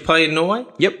did you play in Norway?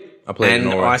 Yep. I played in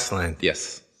Norway. And Iceland?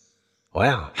 Yes.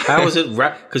 Wow. How was it?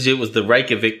 Because it was the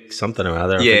Reykjavik something or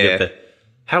other.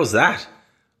 How was that?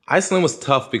 Iceland was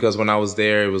tough because when I was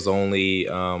there, it was only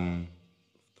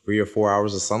 3 or 4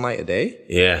 hours of sunlight a day.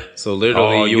 Yeah. So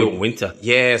literally, you in winter.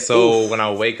 Yeah. So when I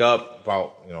would wake up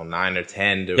about 9 or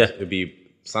 10, there would be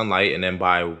sunlight, and then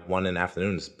by 1 in the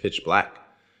afternoon, it's pitch black.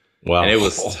 Wow. And it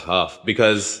was tough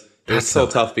because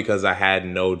tough because I had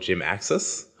no gym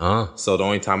access. So the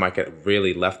only time I could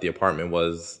really left the apartment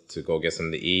was to go get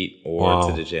something to eat or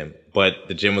to the gym. But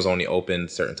the gym was only open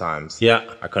certain times. Yeah.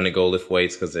 I couldn't go lift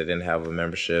weights because they didn't have a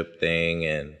membership thing.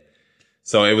 And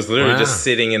so it was literally just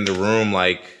sitting in the room,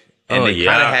 and they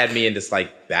kind of had me in this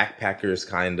backpackers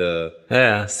kind of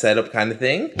setup kind of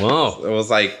thing. Wow. So it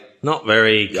was not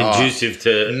very conducive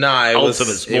to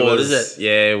ultimate sport, is it?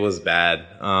 Yeah, it was bad.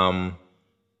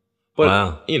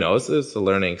 But it's a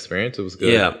learning experience. It was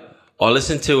good. Yeah. I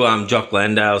listened to Jock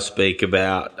Landale speak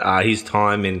about his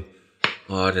time in,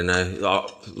 I don't know,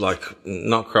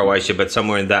 not Croatia, but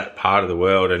somewhere in that part of the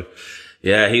world. And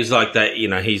he was like that,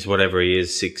 he's whatever he is,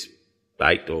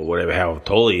 6'8" or whatever, how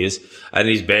tall he is. And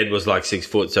his bed was 6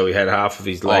 foot, so he had half of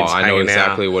his legs hanging out. I know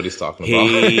exactly what he's talking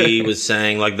about. He was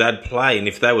saying they'd play, and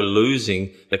if they were losing,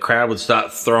 the crowd would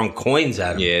start throwing coins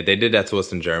at him. Yeah, they did that to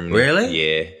us in Germany.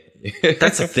 Really? Yeah.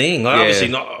 That's a thing. Obviously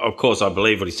not, of course, I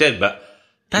believe what he said, but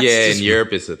that's in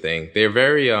Europe it's a thing. They're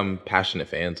very passionate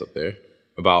fans up there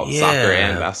about soccer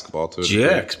and basketball too.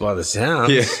 Jerks by the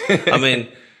sounds. Yeah. I mean,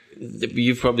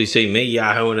 you've probably seen me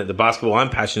yahooing at the basketball. I'm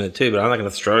passionate too, but I'm not going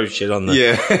to throw shit on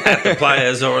at the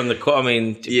players or on the court. I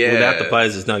mean, without the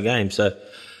players, there's no game. So,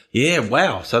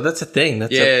 wow. So that's a thing.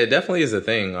 It definitely is a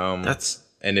thing.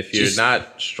 And if you're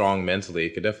not strong mentally,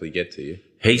 it could definitely get to you.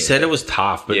 He said it was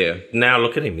tough, but now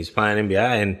look at him. He's playing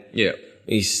NBA and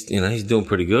he's doing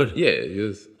pretty good. Yeah, he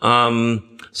is.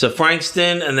 So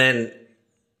Frankston, and then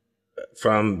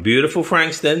from beautiful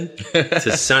Frankston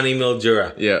to sunny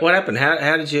Mildura. Yeah. What happened?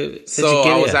 How did you get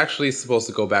I was actually supposed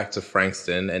to go back to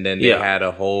Frankston, and then they had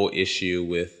a whole issue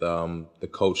with the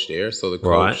coach there. So the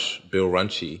coach, Bill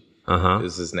Runchie,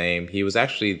 is his name. He was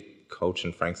actually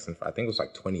coaching Frankston for, I think it was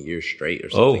 20 years straight or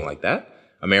something like that.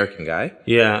 American guy.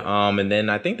 Yeah. And then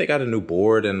I think they got a new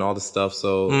board and all this stuff.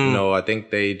 So, I think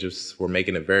they just were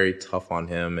making it very tough on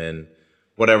him, and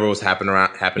whatever was happening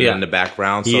in the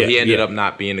background. So he ended up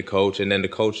not being the coach. And then the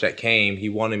coach that came, he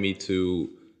wanted me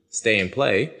to stay and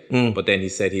play, but then he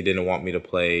said he didn't want me to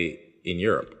play in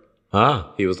Europe.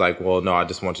 He was like, well, no, I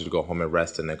just want you to go home and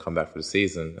rest and then come back for the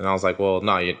season. And I was like, well,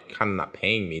 no, you're kind of not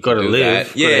paying me to do live,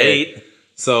 that. Yeah.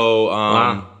 So,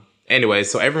 anyway,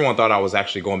 so everyone thought I was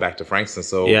actually going back to Frankston,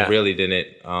 so really didn't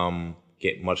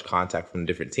get much contact from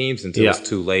different teams until it was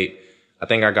too late. I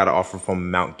think I got an offer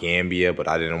from Mount Gambier, but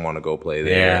I didn't want to go play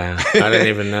there. Yeah, I didn't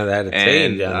even know that a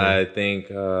team down there. I think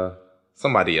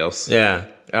somebody else. Yeah.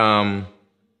 And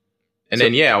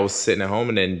then I was sitting at home,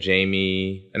 and then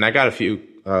Jamie and I got a few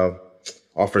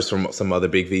offers from some other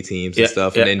Big V teams and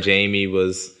stuff. And then Jamie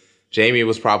was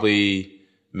probably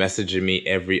messaging me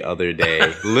every other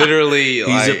day. Literally,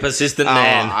 he's a persistent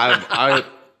man. I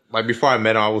like before I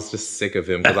met him, I was just sick of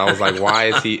him because I was like, why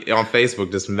is he on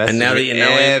Facebook just messaging me? And now that you know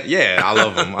him, yeah, I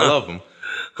love him. I love him.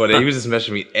 But he was just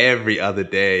messaging me every other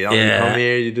day. I'm like, come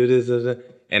here, you do this.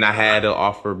 And I had an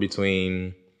offer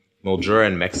between Mildura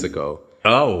and Mexico.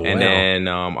 Oh, and then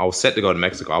I was set to go to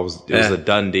Mexico. It was a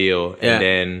done deal. And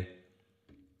then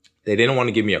they didn't want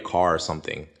to give me a car or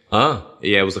something. Oh.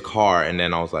 Yeah, it was a car. And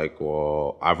then I was like,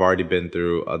 well, I've already been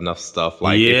through enough stuff.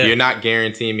 Like, if you're not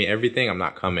guaranteeing me everything, I'm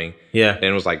not coming. Yeah.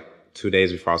 Then it was like 2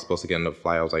 days before I was supposed to get on the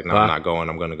flight. I was like, no, I'm not going.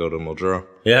 I'm going to go to Mildura.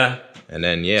 Yeah. And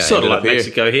then, sort of like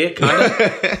Mexico here, kind of.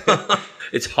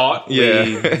 It's hot.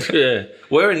 Yeah.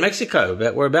 Where in Mexico?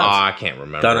 Whereabouts? I can't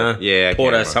remember. Don't know. Yeah.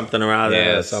 Porta something or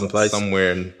other, someplace.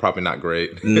 Somewhere, and probably not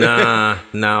great. No.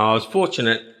 I was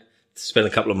fortunate to spend a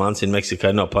couple of months in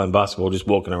Mexico, not playing basketball, just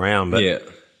walking around. But it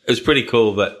was pretty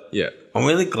cool. But I'm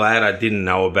really glad I didn't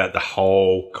know about the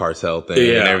whole cartel thing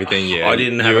and everything. Yeah. I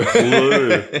didn't have a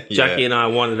clue. Jackie and I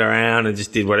wandered around and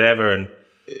just did whatever, and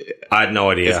I had no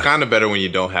idea. It's kind of better when you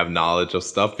don't have knowledge of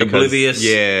stuff. Because, oblivious.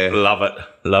 Yeah. Love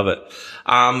it.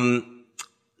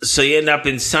 So you end up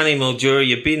in sunny Mildura.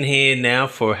 You've been here now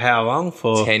for how long?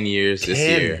 For 10 years this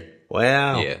year.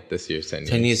 Wow. Yeah, this year's 10 years.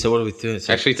 10 years. So what are we doing?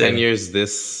 So actually, 10 years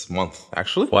this month,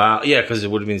 actually. Wow. Yeah, because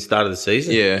it would have been the start of the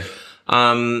season. Yeah.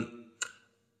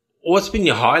 What's been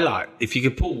your highlight? If you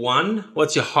could put one,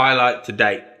 what's your highlight to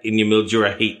date in your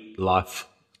Mildura Heat life?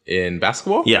 In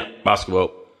basketball? Yeah,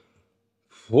 basketball.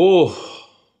 Oh.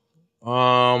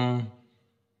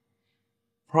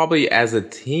 Probably as a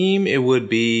team, it would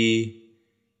be,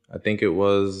 I think it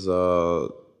was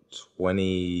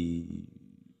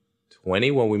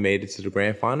 2020 when we made it to the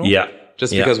grand final. Yeah.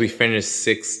 Just because we finished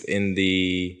sixth in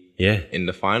the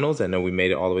finals, and then we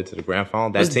made it all the way to the grand final.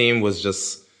 That team was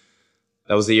just,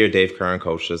 that was the year Dave Curran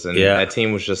coached us, and that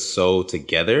team was just so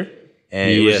together,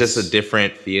 and it was just a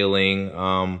different feeling.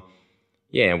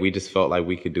 And we just felt like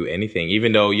we could do anything,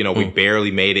 even though, we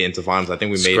barely made it into finals. I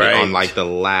think we made it on like the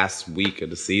last week of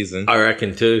the season. I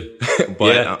reckon too.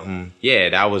 But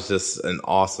that was just an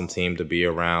awesome team to be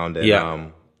around.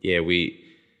 And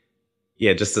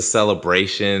just the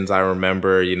celebrations. I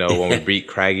remember, when we beat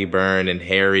Craggyburn, and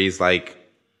Harry's like,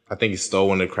 I think he stole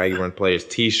one of the Craggyburn players'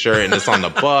 t-shirt, and it's on the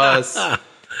bus.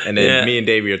 And then me and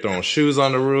Davey are throwing shoes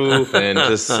on the roof, and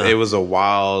it was a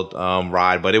wild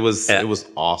ride, but it was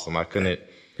awesome. I couldn't,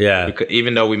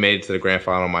 even though we made it to the grand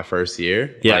final my first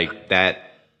year, like that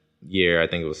year, I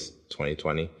think it was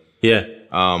 2020. Yeah.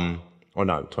 Or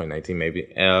not, 2019 maybe.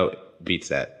 Beats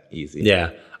that easy.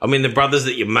 Yeah. I mean, the brothers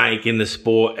that you make in the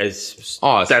sport it's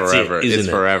forever. It's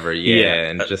forever. Yeah.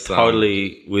 And just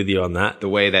totally with you on that. The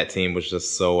way that team was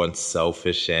just so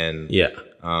unselfish, and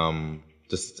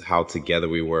just how together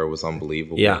we were was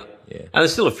unbelievable. Yeah. And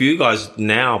there's still a few guys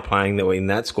now playing that were in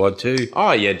that squad too.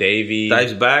 Oh, yeah, Davey.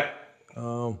 Dave's back.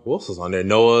 Who else was on there?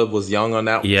 Noah was young on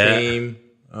that team.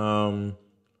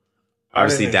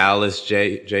 Obviously, Dallas,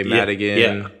 Jay Madigan.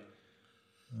 Yeah.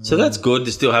 So that's good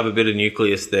to still have a bit of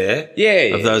nucleus there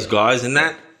of those guys. And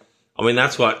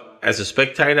that's what, as a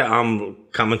spectator, I'm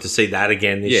coming to see that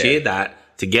again this year,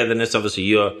 that togetherness. Obviously,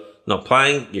 you're not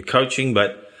playing, you're coaching,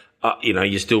 but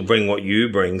you still bring what you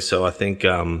bring. So I think,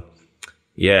 I'm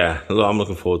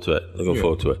looking forward to it.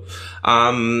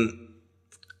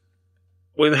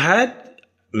 We've had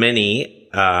many,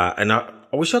 and I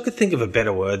wish I could think of a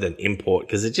better word than import,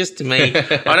 because it just, to me,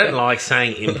 I don't like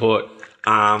saying import.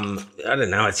 I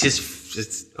don't know. It's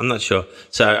just, I'm not sure.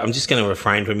 So I'm just going to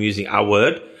refrain from using our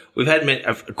word. We've had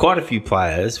quite a few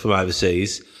players from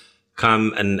overseas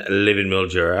come and live in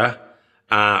Mildura.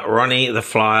 Ronnie the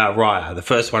Flyer Ryer, the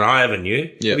first one I ever knew.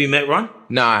 Have you met Ron?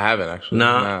 No, I haven't actually.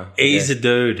 No, he's a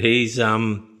dude. He's a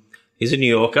New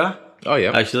Yorker. Oh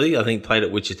yeah. Actually, I think played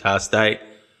at Wichita State.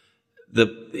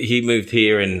 He moved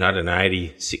here in, I don't know,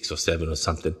 86 or 7 or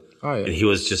something. Oh yeah. And he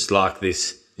was just like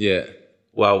this. Yeah.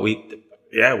 Well, we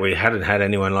hadn't had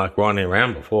anyone like Ronnie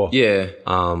around before. Yeah.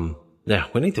 Now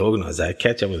we need to organise that.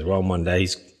 Catch up with Ron one day.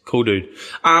 He's a cool dude.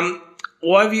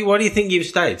 Why do you think you've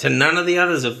stayed? So none of the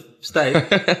others have stayed?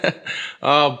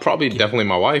 Probably definitely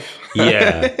my wife.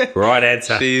 Yeah, right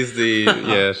answer. She's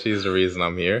the reason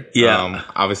I'm here. Yeah.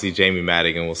 Obviously Jamie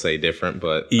Madigan will say different,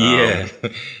 but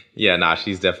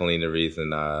she's definitely the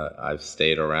reason I've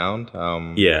stayed around.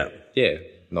 Yeah,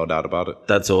 no doubt about it.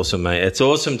 That's awesome, mate. It's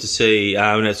awesome to see,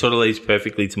 and it sort of leads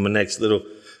perfectly to my next little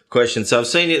question. So I've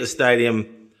seen you at the stadium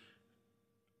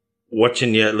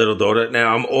watching your little daughter.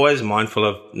 Now, I'm always mindful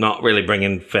of not really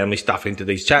bringing family stuff into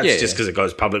these chats just because it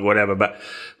goes public, whatever, but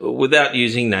without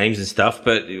using names and stuff.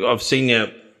 But I've seen you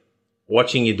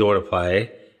watching your daughter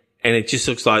play, and it just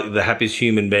looks like the happiest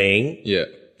human being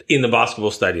in the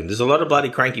basketball stadium. There's a lot of bloody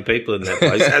cranky people in that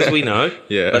place, as we know, but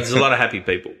there's a lot of happy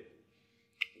people.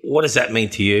 What does that mean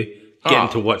to you, getting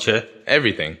to watch her?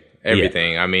 Everything.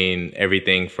 I mean,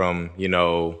 everything from, you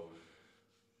know,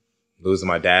 losing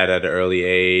my dad at an early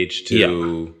age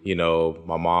to, you know,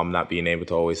 my mom not being able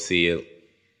to always see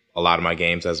a lot of my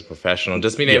games as a professional.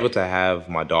 Just being able to have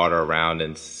my daughter around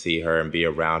and see her and be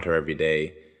around her every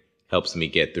day helps me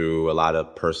get through a lot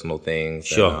of personal things.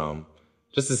 Sure. And,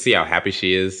 just to see how happy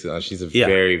she is. She's a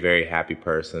very, very happy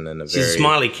person and she's a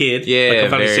smiley kid. Yeah. Like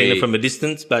I've only seen her from a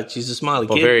distance, but she's a smiley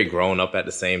kid. Very grown up at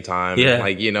the same time. Yeah.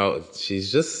 Like, you know,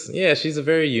 she's just, she's a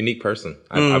very unique person,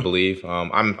 I believe.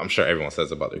 I'm sure everyone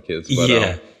says about their kids, but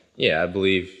I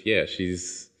believe,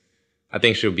 I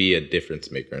think she'll be a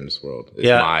difference maker in this world. It's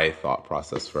my thought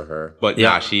process for her.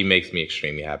 But she makes me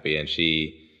extremely happy, and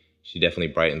she definitely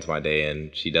brightens my day,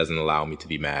 and she doesn't allow me to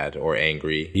be mad or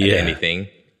angry at anything.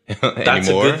 That's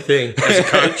anymore. A good thing as a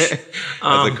coach.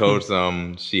 As a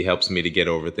coach, she helps me to get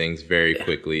over things very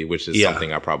quickly, which is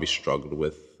something I probably struggled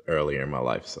with earlier in my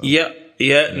life. So.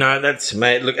 No, that's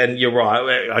mate. Look, and you're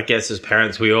right. I guess as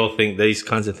parents, we all think these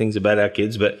kinds of things about our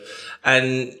kids,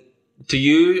 and to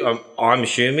you, I'm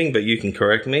assuming, but you can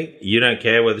correct me. You don't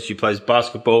care whether she plays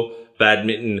basketball,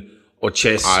 badminton, or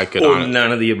chess, or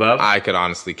none of the above. I could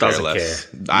honestly care less.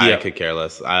 I could care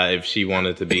less. If she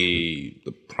wanted to be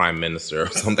the prime minister or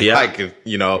something, I could,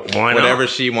 you know, whatever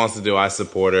she wants to do, I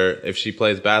support her. If she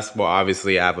plays basketball,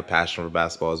 obviously I have a passion for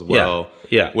basketball as well,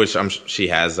 which she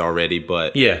has already,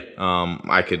 but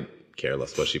I could care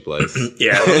less what she plays.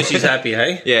 As long as she's happy,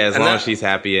 hey? Yeah, as long as she's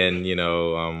happy, and, you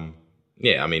know,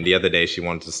 I mean, the other day she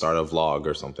wanted to start a vlog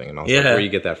or something, and I was like, where do you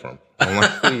get that from? I'm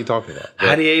like, what are you talking about?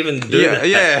 How do you even do that?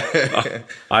 Yeah.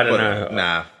 I don't know.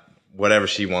 Nah, whatever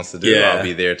she wants to do, I'll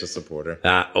be there to support her.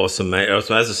 Awesome, mate.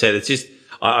 Awesome. As I said, it's just,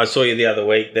 I saw you the other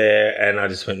week there, and I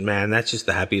just went, man, that's just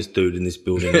the happiest dude in this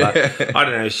building. Like, I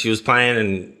don't know, she was playing,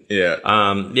 and it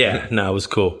was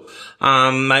cool.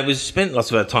 Mate, we spent lots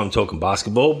of our time talking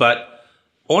basketball, but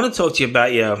I want to talk to you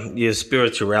about your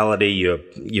spirituality,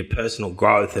 your personal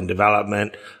growth and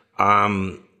development.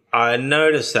 I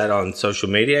noticed that on social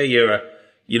media,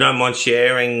 you don't mind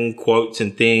sharing quotes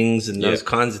and things and that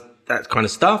kind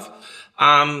of stuff.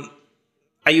 Are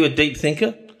you a deep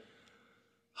thinker?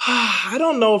 I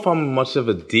don't know if I'm much of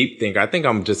a deep thinker. I think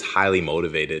I'm just highly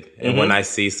motivated. And when I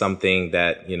see something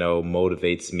that, you know,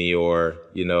 motivates me, or,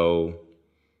 you know,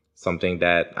 something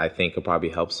that I think could probably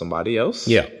help somebody else,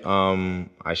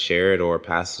 I share it or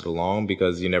pass it along,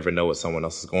 because you never know what someone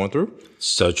else is going through.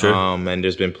 So true. And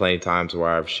there's been plenty of times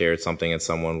where I've shared something and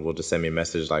someone will just send me a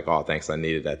message like, oh, thanks, I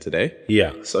needed that today.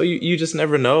 Yeah. So you just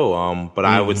never know. But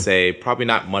I would say probably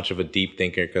not much of a deep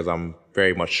thinker, because I'm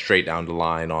very much straight down the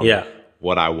line on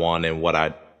what I want and what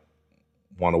I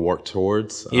want to work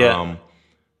towards. Yeah.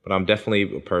 But I'm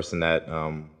definitely a person that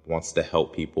wants to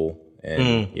help people.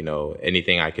 And, you know,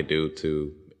 anything I could do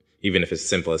to, even if it's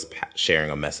simple as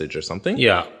sharing a message or something.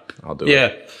 Yeah. I'll do it.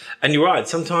 Yeah. And you're right.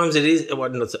 Sometimes it is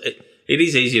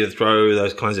easy to throw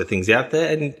those kinds of things out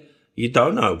there, and you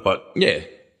don't know what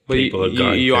people are going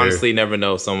through. You honestly never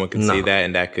know. Someone could see that,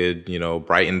 and that could, you know,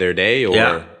 brighten their day,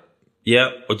 or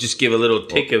or just give a little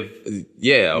tick of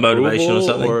motivation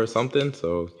or something.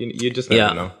 So you just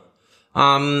never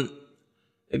know.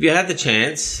 If you had the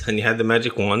chance and you had the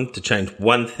magic wand to change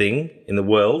one thing in the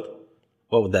world,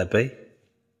 what would that be?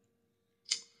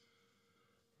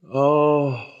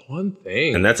 Oh, one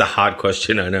thing. And that's a hard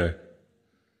question, I know.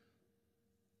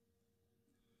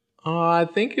 I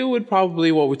think it would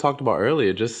probably what we talked about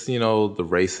earlier, just, you know, the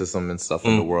racism and stuff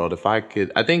in the world. If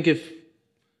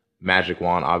magic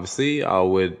wand, obviously, I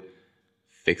would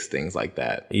fix things like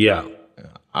that. Yeah.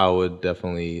 I would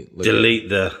definitely delete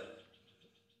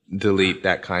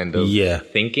that kind of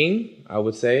thinking, I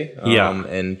would say.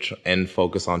 And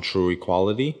focus on true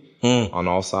equality on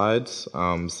all sides.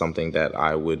 Something that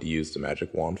I would use the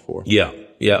magic wand for. Yeah.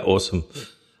 Yeah. Awesome.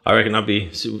 I reckon I'd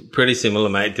be pretty similar,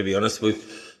 mate, to be honest.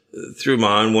 Through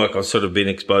my own work, I've sort of been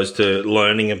exposed to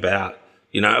learning about,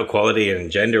 you know, equality and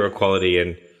gender equality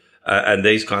and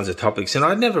these kinds of topics. And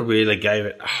I never really gave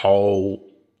it a whole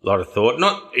lot of thought,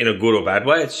 not in a good or bad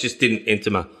way. It just didn't enter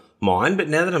my mind. But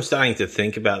now that I'm starting to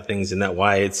think about things in that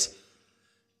way, it's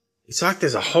like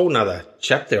there's a whole nother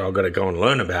chapter I've got to go and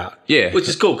learn about. Yeah. Which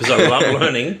is cool, because I love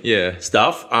learning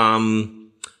stuff. I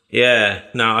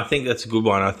think that's a good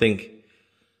one. I think,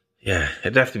 Yeah,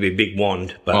 it'd have to be a big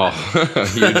wand. But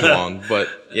huge wand. But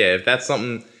yeah, if that's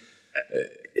something,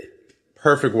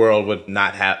 perfect world would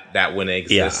not have that wouldn't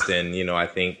exist. Yeah. And, I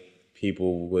think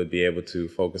people would be able to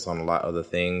focus on a lot of other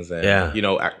things and,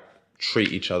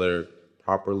 treat each other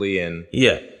properly and,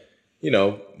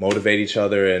 motivate each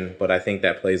other. But I think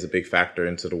that plays a big factor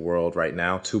into the world right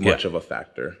now. Too much of a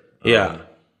factor.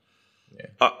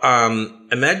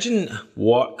 Imagine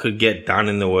what could get done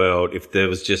in the world if there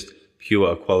was just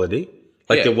pure equality.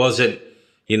 Like there wasn't,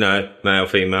 male,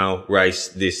 female, race,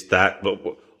 this, that, but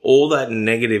all that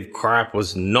negative crap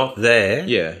was not there.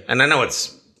 Yeah. And I know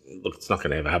it's not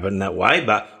going to ever happen that way,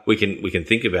 but we can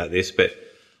think about this. But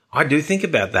I do think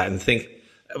about that and think,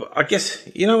 I guess,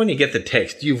 when you get the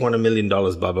text, you've won $1 million,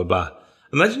 blah, blah, blah.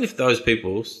 Imagine if those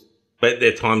people spent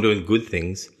their time doing good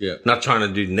things, not trying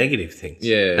to do negative things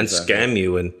and scam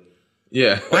you. And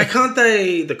why can't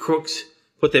the crooks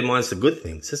put their minds to good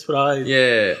things? That's what I...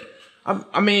 Yeah.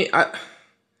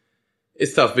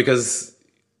 It's tough because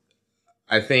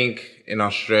I think in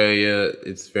Australia,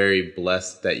 it's very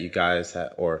blessed that you guys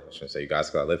have, or I shouldn't say you guys,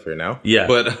 because I live here now. Yeah.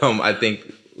 But I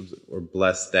think we're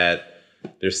blessed that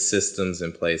there's systems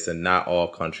in place, and not all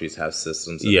countries have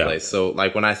systems in place. So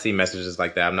like when I see messages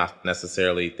like that, I'm not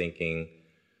necessarily thinking,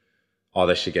 oh,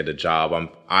 they should get a job.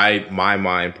 My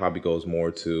mind probably goes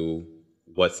more to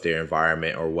what's their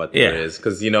environment or what there is.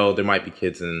 Because, there might be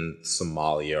kids in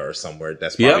Somalia or somewhere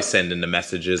that's probably sending the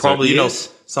messages. Probably or,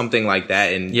 something like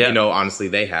that. And, honestly,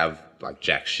 they have like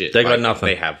jack shit. They got nothing.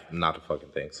 They have not a fucking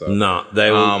thing. So no, they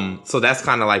will. So that's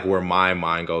kind of like where my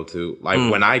mind go to.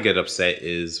 Like when I get upset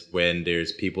is when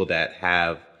there's people that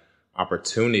have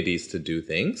opportunities to do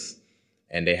things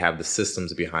and they have the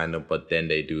systems behind them, but then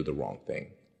they do the wrong thing.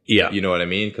 Yeah. You know what I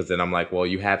mean? Because then I'm like, well,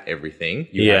 you have everything.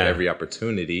 You have every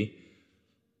opportunity.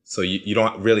 So you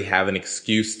don't really have an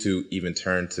excuse to even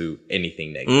turn to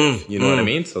anything negative. You know what I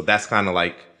mean? So that's kind of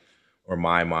like where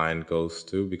my mind goes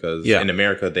to, because in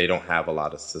America, they don't have a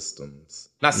lot of systems.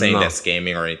 Not saying that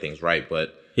scamming or anything's right,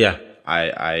 but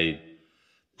the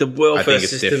welfare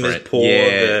system is poor.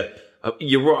 Yeah.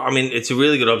 You're right. I mean, it's a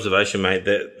really good observation, mate.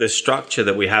 The structure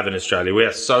that we have in Australia, we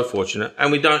are so fortunate,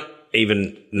 and we don't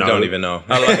even know. Don't even know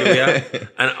how lucky we are.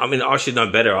 And I mean, I should know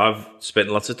better. I've spent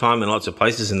lots of time in lots of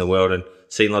places in the world and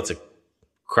seen lots of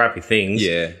crappy things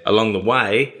along the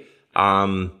way.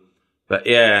 But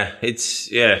it's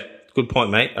good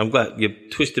point, mate. I'm glad you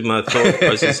twisted my thought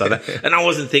process like that. And I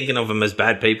wasn't thinking of them as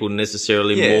bad people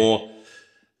necessarily, more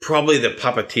probably the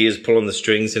puppeteers pulling the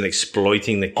strings and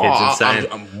exploiting the kids and saying,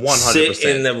 I'm 100%.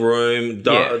 Sit in the room,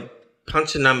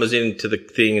 punch the numbers into the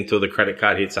thing until the credit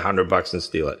card hits $100 and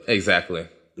steal it. Exactly.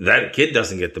 That kid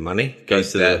doesn't get the money.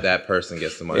 Goes to that person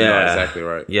gets the money. Yeah. No, exactly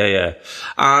right. Yeah.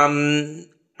 I'm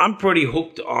pretty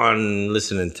hooked on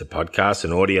listening to podcasts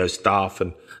and audio stuff,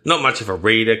 and not much of a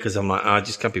reader because I'm like, I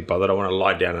just can't be bothered. I want to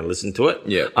lie down and listen to it.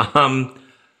 Yeah.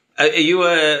 Are you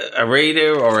a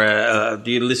reader, or do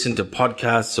you listen to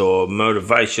podcasts or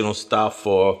motivational stuff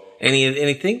or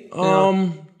anything?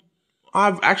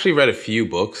 I've actually read a few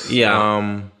books.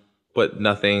 Yeah. But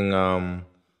nothing.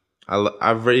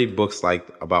 I've read books like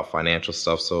about financial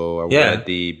stuff. So I read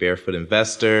The Barefoot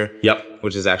Investor. Yep.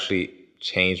 Which has actually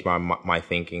changed my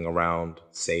thinking around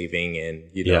saving and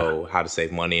how to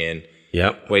save money and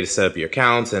way to set up your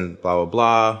accounts and blah blah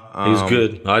blah. It was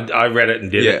good. I read it and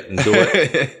did it and do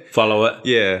it. Follow it.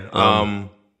 Yeah.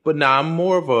 But now I'm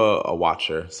more of a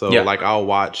watcher. So like I'll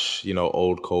watch,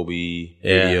 old Kobe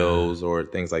videos or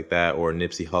things like that, or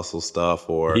Nipsey Hussle stuff,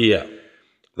 or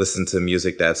listen to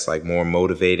music that's like more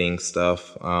motivating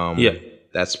stuff.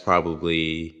 That's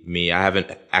probably me. I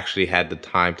haven't actually had the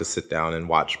time to sit down and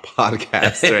watch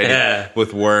podcasts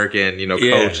with work and,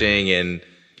 coaching and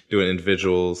doing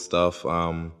individual stuff.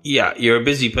 You're a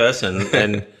busy person.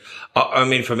 And I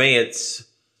mean, for me, it's,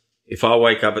 if I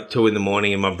wake up at 2 a.m.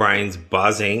 and my brain's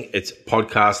buzzing, it's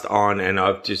podcast on, and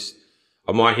I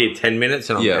might hear 10 minutes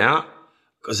and I'm out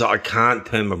because I can't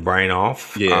turn my brain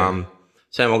off. Yeah.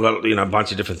 Same, I've got, a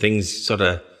bunch of different things sort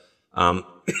of,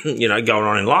 going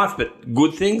on in life, but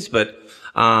good things. But,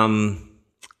 I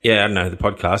don't know, the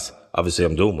podcast, obviously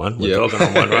I'm doing one. We're talking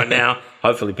on one right now.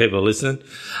 Hopefully people are listening.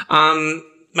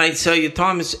 Mate, so your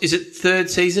time is it third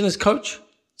season as coach?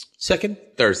 Second?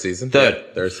 Third season.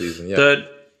 Third season, yeah. Third.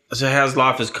 So how's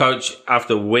life as coach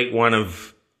after week 1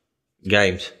 of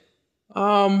games?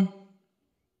 Good.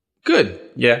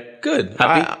 Yeah. Good.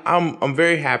 Happy? I'm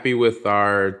very happy with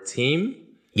our team.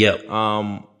 Yep.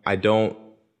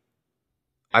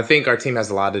 I think our team has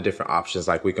a lot of different options.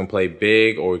 Like we can play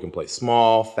big or we can play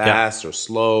small, fast or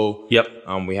slow. Yep.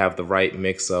 We have the right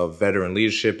mix of veteran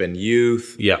leadership and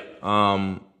youth. Yep.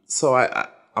 So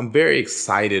I'm very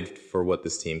excited for what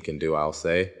this team can do, I'll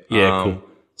say. Yeah, cool.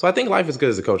 So I think life is good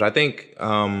as a coach. I think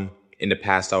in the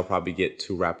past, I'll probably get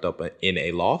too wrapped up in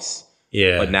a loss.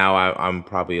 Yeah. But now I'm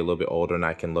probably a little bit older and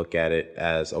I can look at it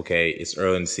as, okay, it's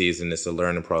early in the season. It's a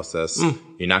learning process.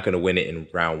 You're not going to win it in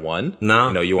round one. No.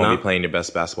 You know, you won't be playing your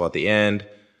best basketball at the end,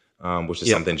 which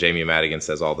is something Jamie Madigan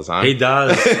says all the time. He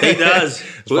does. He does.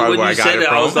 When you said it,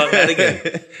 I was like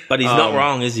Madigan. But he's not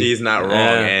wrong, is he? He's not wrong.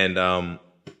 And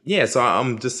so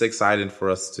I'm just excited for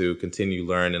us to continue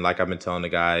learning. Like I've been telling the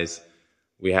guys,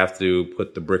 we have to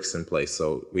put the bricks in place.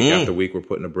 So week after week, we're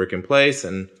putting a brick in place,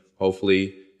 and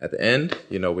hopefully at the end,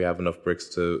 you know, we have enough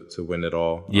bricks to win it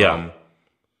all. Yeah.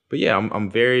 But yeah,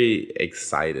 I'm very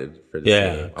excited for this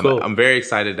game. Cool. I'm very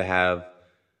excited to have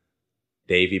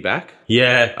Davey back.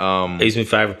 Yeah. He's my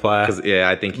favorite player.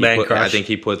 I think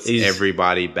he puts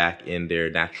everybody back in their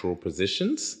natural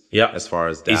positions. Yep. As far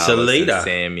as Dallas, he's a leader. And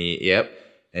Sammy. Yep.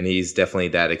 And he's definitely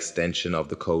that extension of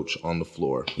the coach on the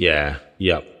floor. Yeah.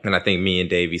 Yep. And I think me and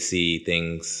Davey see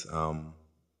things,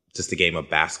 just a game of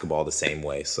basketball the same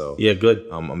way. So yeah, good.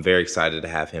 I'm very excited to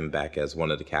have him back as one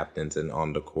of the captains and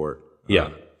on the court.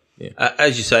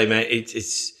 As you say, man,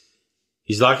 it's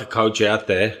he's like a coach out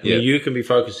there. I mean, you can be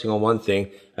focusing on one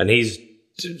thing, and he's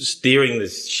steering the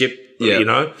ship. You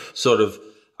know, sort of.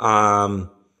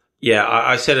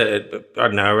 I said it. I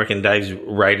don't know. I reckon Dave's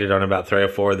rated on about 3 or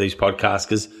 4 of these podcasts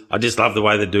because I just love the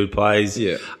way the dude plays.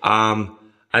 Yeah.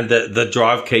 And the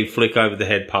drive key flick over the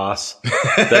head pass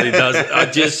that he does, I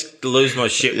just lose my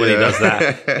shit when he does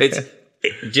that. It's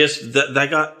just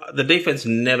the defense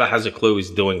never has a clue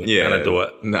he's doing it. Yeah. Gonna do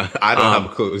it. No, I don't have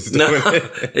a clue he's doing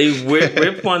it. He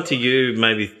whipped one to you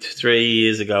maybe 3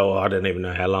 years ago. I don't even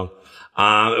know how long.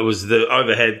 It was the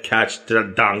overhead catch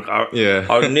to dunk.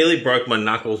 I nearly broke my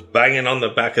knuckles banging on the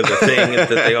back of the thing.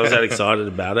 I was that excited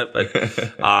about it.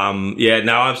 But,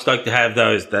 I'm stoked to have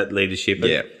that leadership.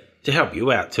 And to help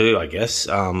you out too, I guess.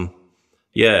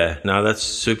 That's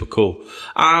super cool.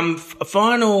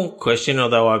 Final question,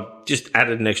 although I've just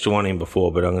added an extra one in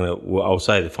before, but I'll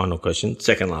say the final question,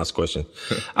 second last question.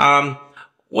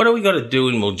 What do we got to do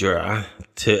in Mildura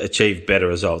to achieve better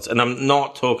results? And I'm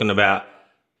not talking about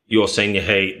your senior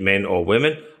heat, men or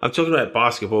women. I'm talking about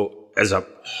basketball as a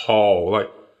whole, like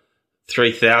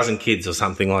 3,000 kids or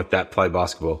something like that play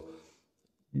basketball.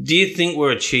 Do you think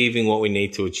we're achieving what we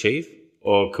need to achieve,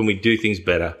 or can we do things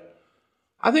better?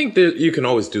 I think that you can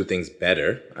always do things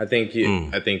better. I think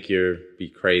you're be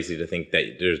crazy to think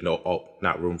that there's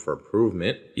not room for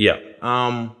improvement. Yeah.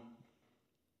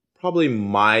 Probably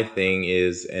my thing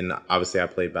is, and obviously I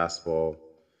play basketball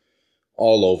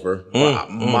all over.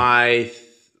 My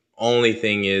only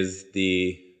thing is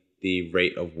the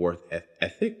rate of work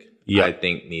ethic. I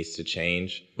think needs to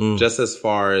change. Just as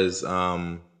far as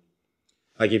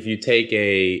like if you take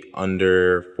a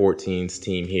under 14s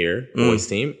team here, boys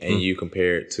team, and you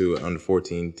compare it to an under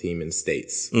 14 team in the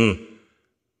States,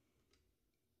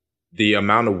 the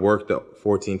amount of work the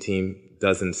 14 team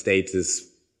does in the States is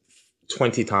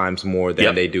 20 times more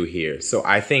than they do here. So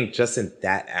I think just in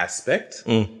that aspect,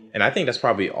 and I think that's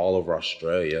probably all over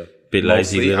Australia. Bit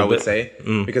lazy, I would say,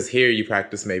 because here you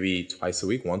practice maybe twice a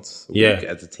week, once a week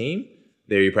as a team.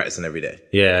 There you're practicing every day.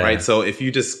 Right. So if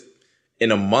you just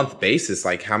in a month basis,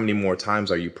 like how many more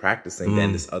times are you practicing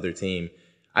than this other team?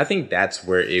 I think that's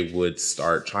where it would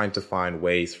start, trying to find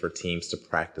ways for teams to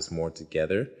practice more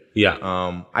together.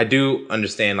 I do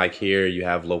understand, like here you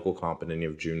have local comp and then you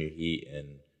have junior heat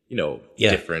and,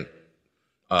 different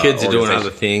kids are doing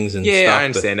other things and stuff. I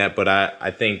understand that, but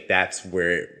I think that's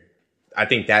where, I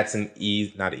think that's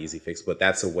not an easy fix, but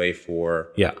that's a way for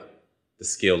the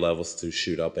skill levels to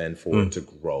shoot up and for it to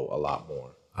grow a lot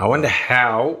more. I wonder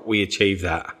how we achieve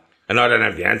that. And I don't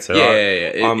have the answer.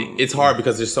 It's hard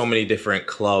because there's so many different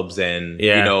clubs and,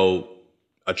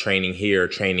 a training here,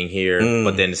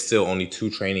 but then it's still only 2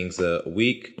 trainings a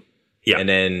week. And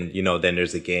then, then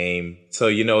there's a game. So,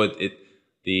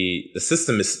 the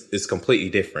system is completely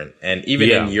different. And even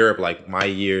in Europe, like my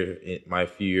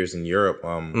few years in Europe,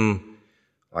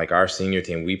 like our senior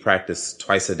team, we practiced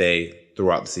twice a day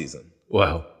throughout the season.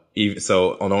 Wow.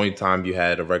 So the only time you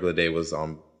had a regular day was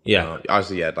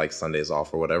obviously you had like Sundays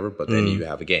off or whatever, but then you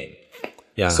have a game.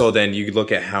 So then you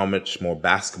look at how much more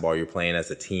basketball you're playing as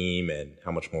a team and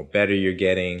how much more better you're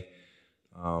getting.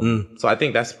 So I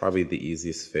think that's probably the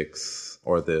easiest fix,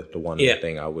 or the one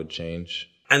thing I would change.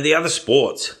 And the other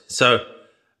sports. So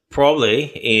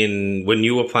probably when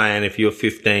you were playing, if you were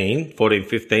 14,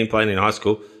 15, playing in high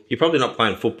school, you're probably not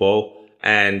playing football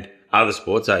and other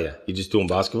sports, are you? You're just doing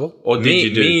basketball? Or did Me,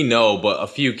 you do? me, no, but a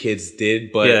few kids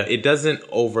did, but Yeah. it doesn't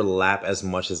overlap as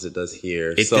much as it does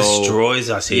here. It destroys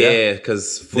us here. Yeah,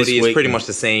 because footy is pretty much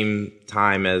the same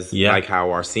time as like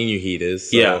how our senior heat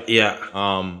is. So,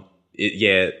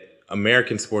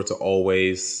 American sports are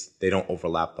always, they don't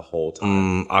overlap the whole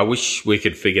time. I wish we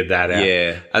could figure that out.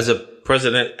 Yeah. As a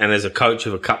president and as a coach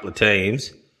of a couple of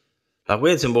teams, like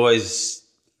we had some boys,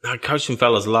 I coached some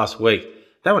fellas last week.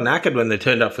 They were knackered when they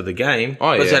turned up for the game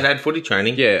because they'd had footy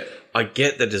training. Yeah. I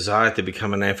get the desire to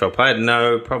become an AFL player,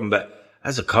 no problem. But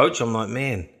as a coach, I'm like,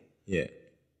 man,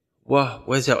 well,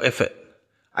 where's our effort?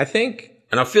 I think...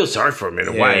 And I feel sorry for them in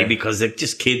a way because they're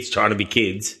just kids trying to be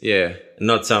kids. Yeah.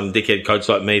 Not some dickhead coach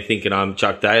like me thinking I'm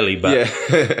Chuck Daly, but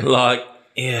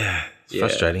it's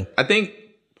frustrating. I think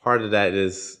part of that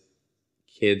is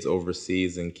kids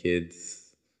overseas and kids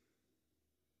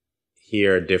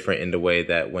here are different in the way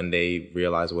that when they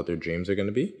realize what their dreams are going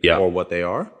to be or what they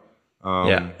are.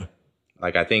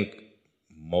 Like I think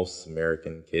most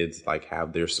American kids like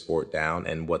have their sport down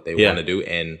and what they want to do,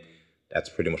 and that's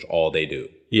pretty much all they do.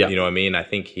 Yeah. You know what I mean? I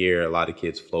think here a lot of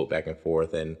kids float back and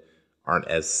forth and aren't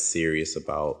as serious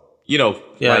about,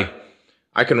 like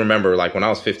I can remember like when I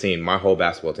was 15, my whole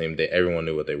basketball team, everyone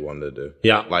knew what they wanted to do.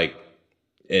 Yeah. Like,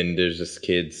 and there's just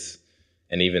kids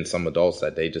and even some adults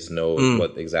that they just know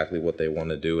exactly what they want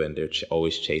to do and they're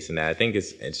always chasing that. I think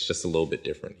it's just a little bit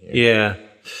different here. Yeah.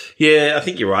 Yeah, I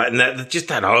think you're right. And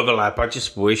that overlap, I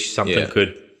just wish something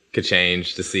could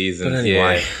change the season. But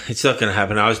anyway, it's not going to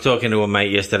happen. I was talking to a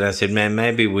mate yesterday. I said, man,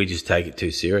 maybe we just take it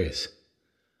too serious.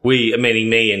 Meaning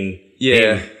me and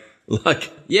him.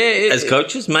 As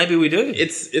coaches, maybe we do.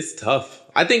 It's tough.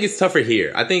 I think it's tougher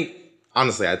here. I think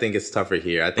it's tougher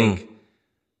here. I think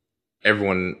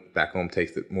everyone back home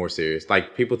takes it more serious.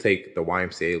 Like people take the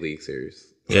YMCA league serious.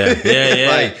 Yeah.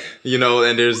 Like,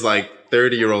 and there's like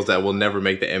 30-year-olds that will never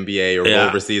make the NBA or go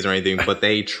overseas or anything, but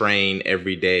they train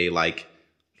every day like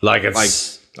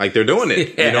they're doing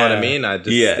it. You know what I mean? I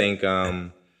just think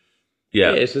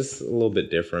it's just a little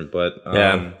bit different, but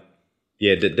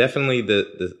definitely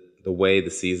the way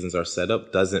the seasons are set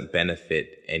up doesn't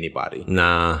benefit anybody.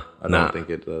 Nah, I don't think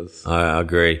it does. I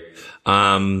agree.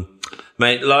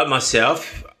 Mate, like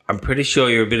myself, I'm pretty sure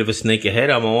you're a bit of a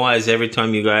sneakerhead. I'm always, every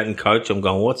time you go out and coach, I'm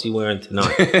going, what's he wearing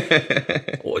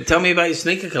tonight? Tell me about your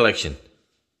sneaker collection.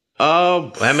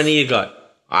 How many you got?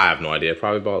 I have no idea.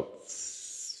 Probably about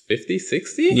 50,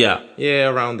 60? Yeah. Yeah,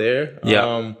 around there.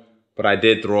 Yeah. But I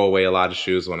did throw away a lot of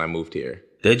shoes when I moved here.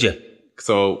 Did you?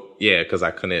 So, because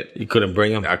I couldn't. You couldn't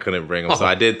bring them? I couldn't bring them. So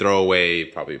I did throw away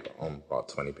probably about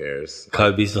 20 pairs.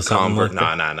 Kobe's or something Convert.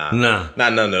 like that? Nah. Nah.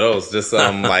 Not none of those. Just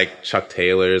like Chuck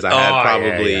Taylors. I had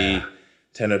probably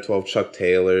 10 or 12 Chuck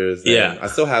Taylors. And I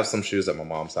still have some shoes at my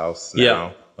mom's house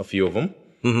now. A few of them.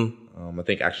 Mm-hmm. I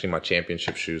think actually my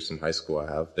championship shoes from high school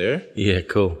I have there. Yeah,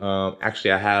 cool.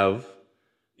 Actually, I have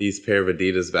these pair of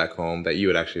Adidas back home that you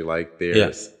would actually like.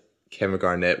 There's Kevin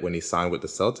Garnett when he signed with the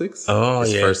Celtics.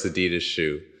 His first Adidas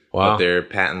shoe. Wow. But they're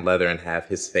patent leather and have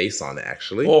his face on it,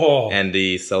 actually. And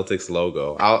the Celtics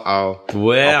logo. I'll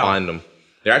find them.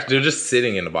 They're just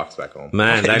sitting in the box back home.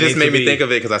 Man, it just made me think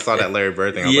of it because I saw that Larry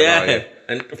Bird thing. I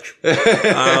was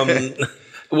And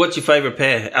what's your favorite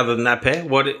pair other than that pair?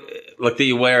 What that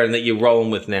you're wearing that you're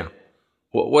rolling with now?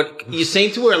 What you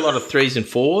seem to wear a lot of 3s and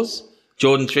 4s.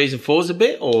 Jordan 3s and 4s a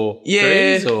bit, or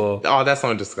 3s, or that's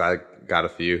only just got a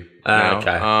few.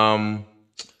 Okay.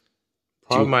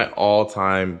 Probably my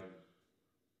all-time.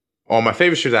 My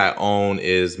favorite shoe that I own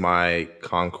is my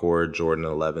Concord Jordan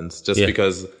 11s, just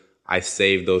because I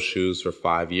saved those shoes for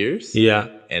 5 years. Yeah.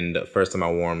 And the first time I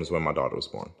wore them was when my daughter was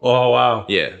born. Oh, wow.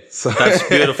 Yeah. So that's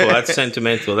beautiful. That's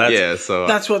sentimental. So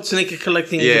that's what sneaker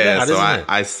collecting is about, so isn't it?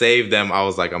 I saved them. I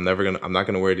was like, I'm not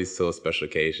gonna wear these till a special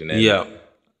occasion. And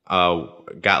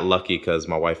got lucky because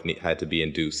my wife had to be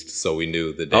induced, so we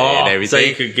knew the day and everything. So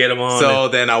you could get them on. So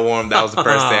then I wore them. That was the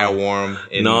first day I wore them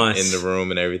in the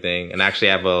room and everything. And actually,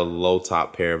 I have a low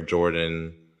top pair of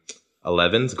Jordan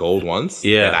 11s, gold ones.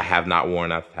 Yeah, that I have not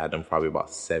worn. I've had them probably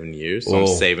about 7 years. So I'm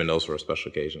saving those for a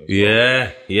special occasion.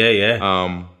 Yeah.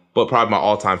 But probably my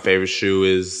all-time favorite shoe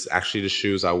is actually the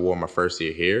shoes I wore my first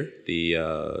year here,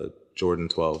 the Jordan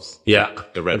 12s. Yeah,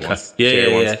 the red ones.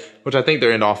 Yeah, which I think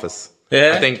they're in the office.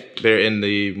 Yeah. I think they're in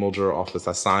the Mildura office.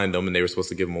 I signed them and they were supposed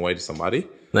to give them away to somebody.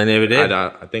 They never did.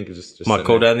 I think it's just might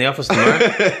call down the office tomorrow.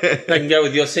 I can go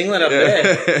with your singlet up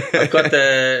there. I've got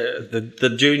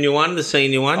the junior one, the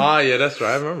senior one. Oh yeah, that's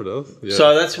right. I remember those. Yeah.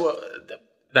 So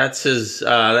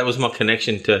that was my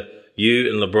connection to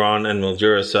you and LeBron and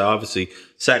Mildura. So obviously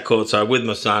sat courtside with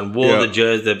my son, wore the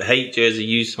jersey, the Heat jersey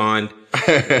you signed.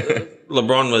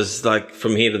 LeBron was like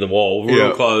from here to the wall,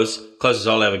 real close, closest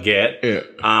I'll ever get. Yeah.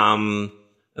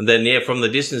 And then, from the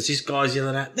distance, this guy's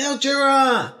yelling out, "Now,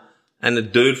 Jura!" And the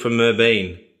dude from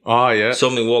Merbein saw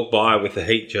me walk by with the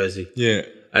Heat jersey. Yeah.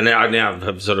 And I now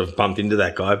have sort of bumped into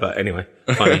that guy, but anyway,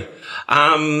 funny.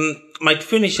 Mate,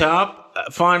 finish up.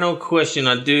 Final question.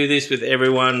 I do this with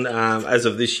everyone as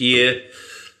of this year.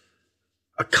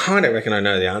 I kind of reckon I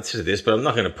know the answer to this, but I'm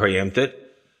not going to preempt it.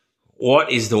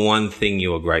 What is the one thing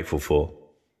you are grateful for?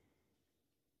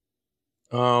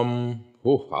 A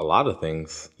lot of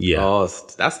things. Yeah. Oh,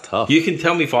 that's tough. You can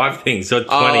tell me 5 things or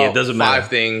 20. It doesn't matter. 5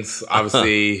 things.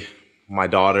 Obviously, my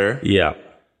daughter. Yeah.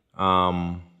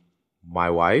 My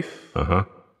wife.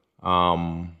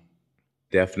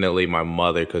 Definitely my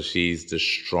mother, because she's the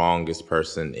strongest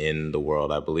person in the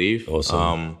world, I believe.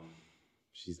 Awesome.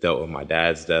 She's dealt with my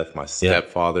dad's death, my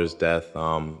stepfather's death,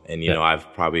 and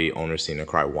I've probably only seen her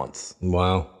cry once.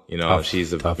 Wow.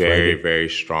 She's a very, very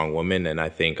strong woman, and I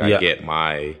think I get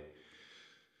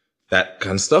that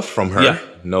kind of stuff from her. Yeah.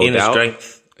 No Inner doubt.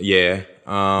 Strength. Yeah.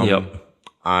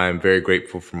 I'm very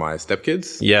grateful for my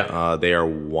stepkids. Yeah. They are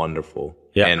wonderful.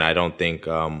 Yeah. And I don't think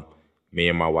me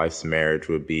and my wife's marriage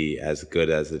would be as good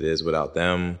as it is without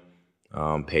them.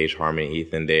 Paige, Harmon,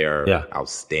 Ethan, they are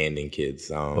outstanding kids.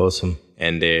 Awesome.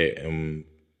 And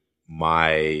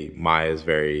my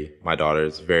daughter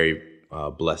is very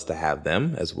blessed to have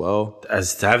them as well.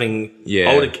 As having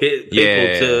older people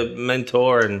to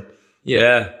mentor and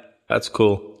that's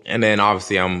cool. And then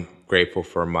obviously I'm grateful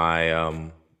for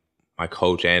my my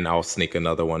coach, and I'll sneak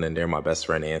another one in there, my best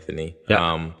friend Anthony.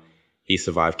 Yeah. He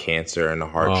survived cancer and a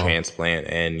heart transplant,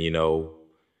 and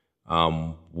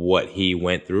what he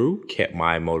went through kept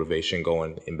my motivation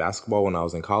going in basketball when I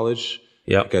was in college.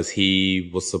 Yeah, because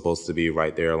he was supposed to be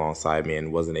right there alongside me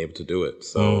and wasn't able to do it.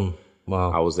 So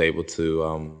I was able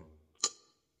to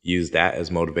use that as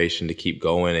motivation to keep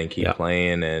going and keep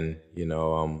playing. And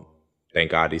thank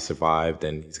God he survived,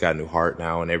 and he's got a new heart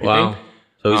now and everything. Wow.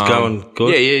 So he's going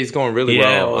good. Yeah, he's going really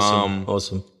well.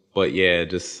 Awesome. But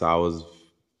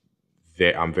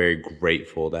I'm very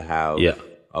grateful to have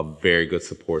a very good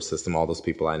support system. All those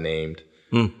people I named,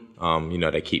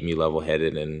 that keep me level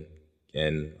headed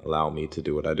and allow me to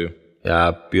do what I do.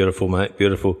 Yeah, beautiful, mate.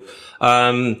 Beautiful.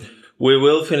 We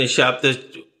will finish up. There's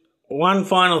one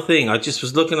final thing. I just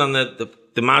was looking on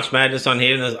the March Madness on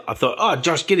here, and I thought,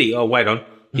 Josh Giddey. Oh, wait on.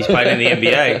 He's playing in the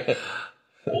NBA.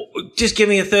 Just give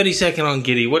me a 30-second on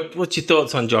Giddey. What's your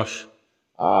thoughts on Josh?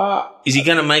 Is he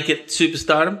going to make it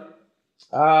superstardom?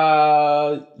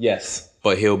 Yes.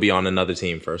 But he'll be on another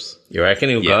team first. You reckon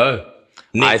he'll go?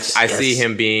 I see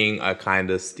him being a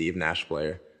kind of Steve Nash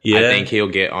player. Yeah. I think he'll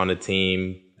get on a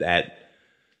team that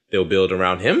they'll build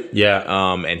around him.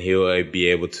 Yeah. And he'll be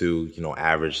able to,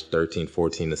 average 13,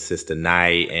 14 assists a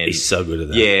night. And he's so good at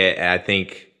that. Yeah. I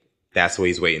think that's what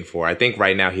he's waiting for. I think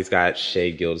right now he's got Shai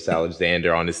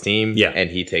Gilgeous-Alexander on his team. Yeah. And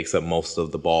he takes up most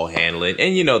of the ball handling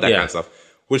and, that kind of stuff.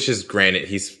 Which is granted,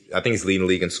 I think he's leading the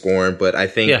league in scoring, but I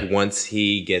think once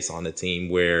he gets on a team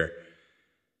where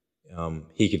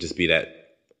he could just be the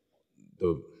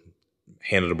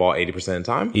handle the ball 80% of the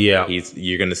time,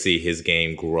 you're going to see his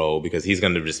game grow, because he's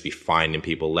going to just be finding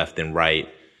people left and right,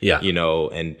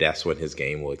 and that's when his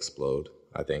game will explode,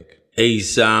 I think.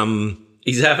 He's having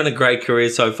a great career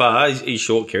so far. He's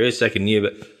short career, second year,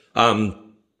 but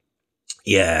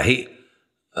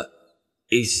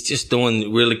he's just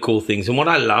doing really cool things. And what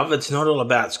I love, it's not all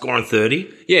about scoring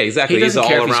 30. Yeah, exactly. He doesn't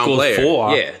care if he scores player.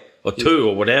 4 or 2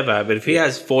 or whatever. But if he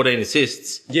has 14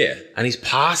 assists and his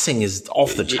passing is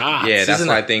off the charts. Yeah, that's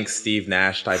why I think Steve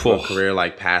Nash type of career,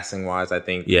 like passing-wise, I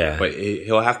think. Yeah. But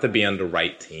he'll have to be on the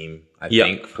right team, I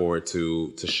think, for it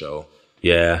to show.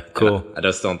 Yeah, cool. I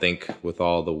just don't think with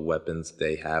all the weapons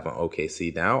they have on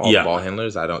OKC now, all the ball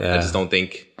handlers, I just don't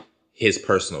think his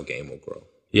personal game will grow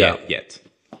yet.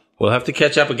 We'll have to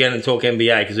catch up again and talk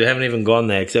NBA, because we haven't even gone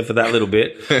there except for that little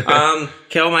bit.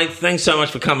 Kel, mate, thanks so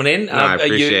much for coming in. No, I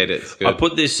appreciate it. It's good. I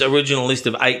put this original list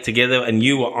of 8 together and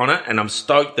you were on it, and I'm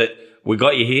stoked that we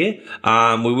got you here.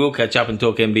 We will catch up and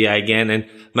talk NBA again. And,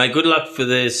 mate, good luck for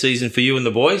the season for you and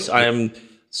the boys. I am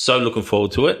so looking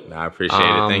forward to it. No, I appreciate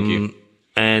it. Thank you.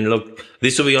 And, look,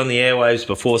 this will be on the airwaves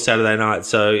before Saturday night.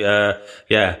 So,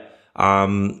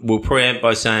 we'll preempt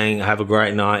by saying have a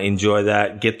great night. Enjoy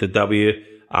that. Get the W.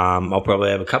 I'll probably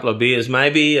have a couple of beers,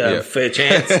 maybe, fair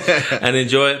chance, and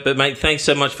enjoy it. But, mate, thanks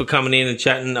so much for coming in and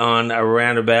chatting on a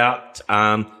roundabout.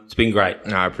 It's been great.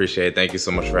 No, I appreciate it. Thank you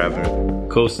so much for having me.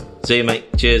 Cool. See you, mate.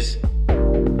 Cheers.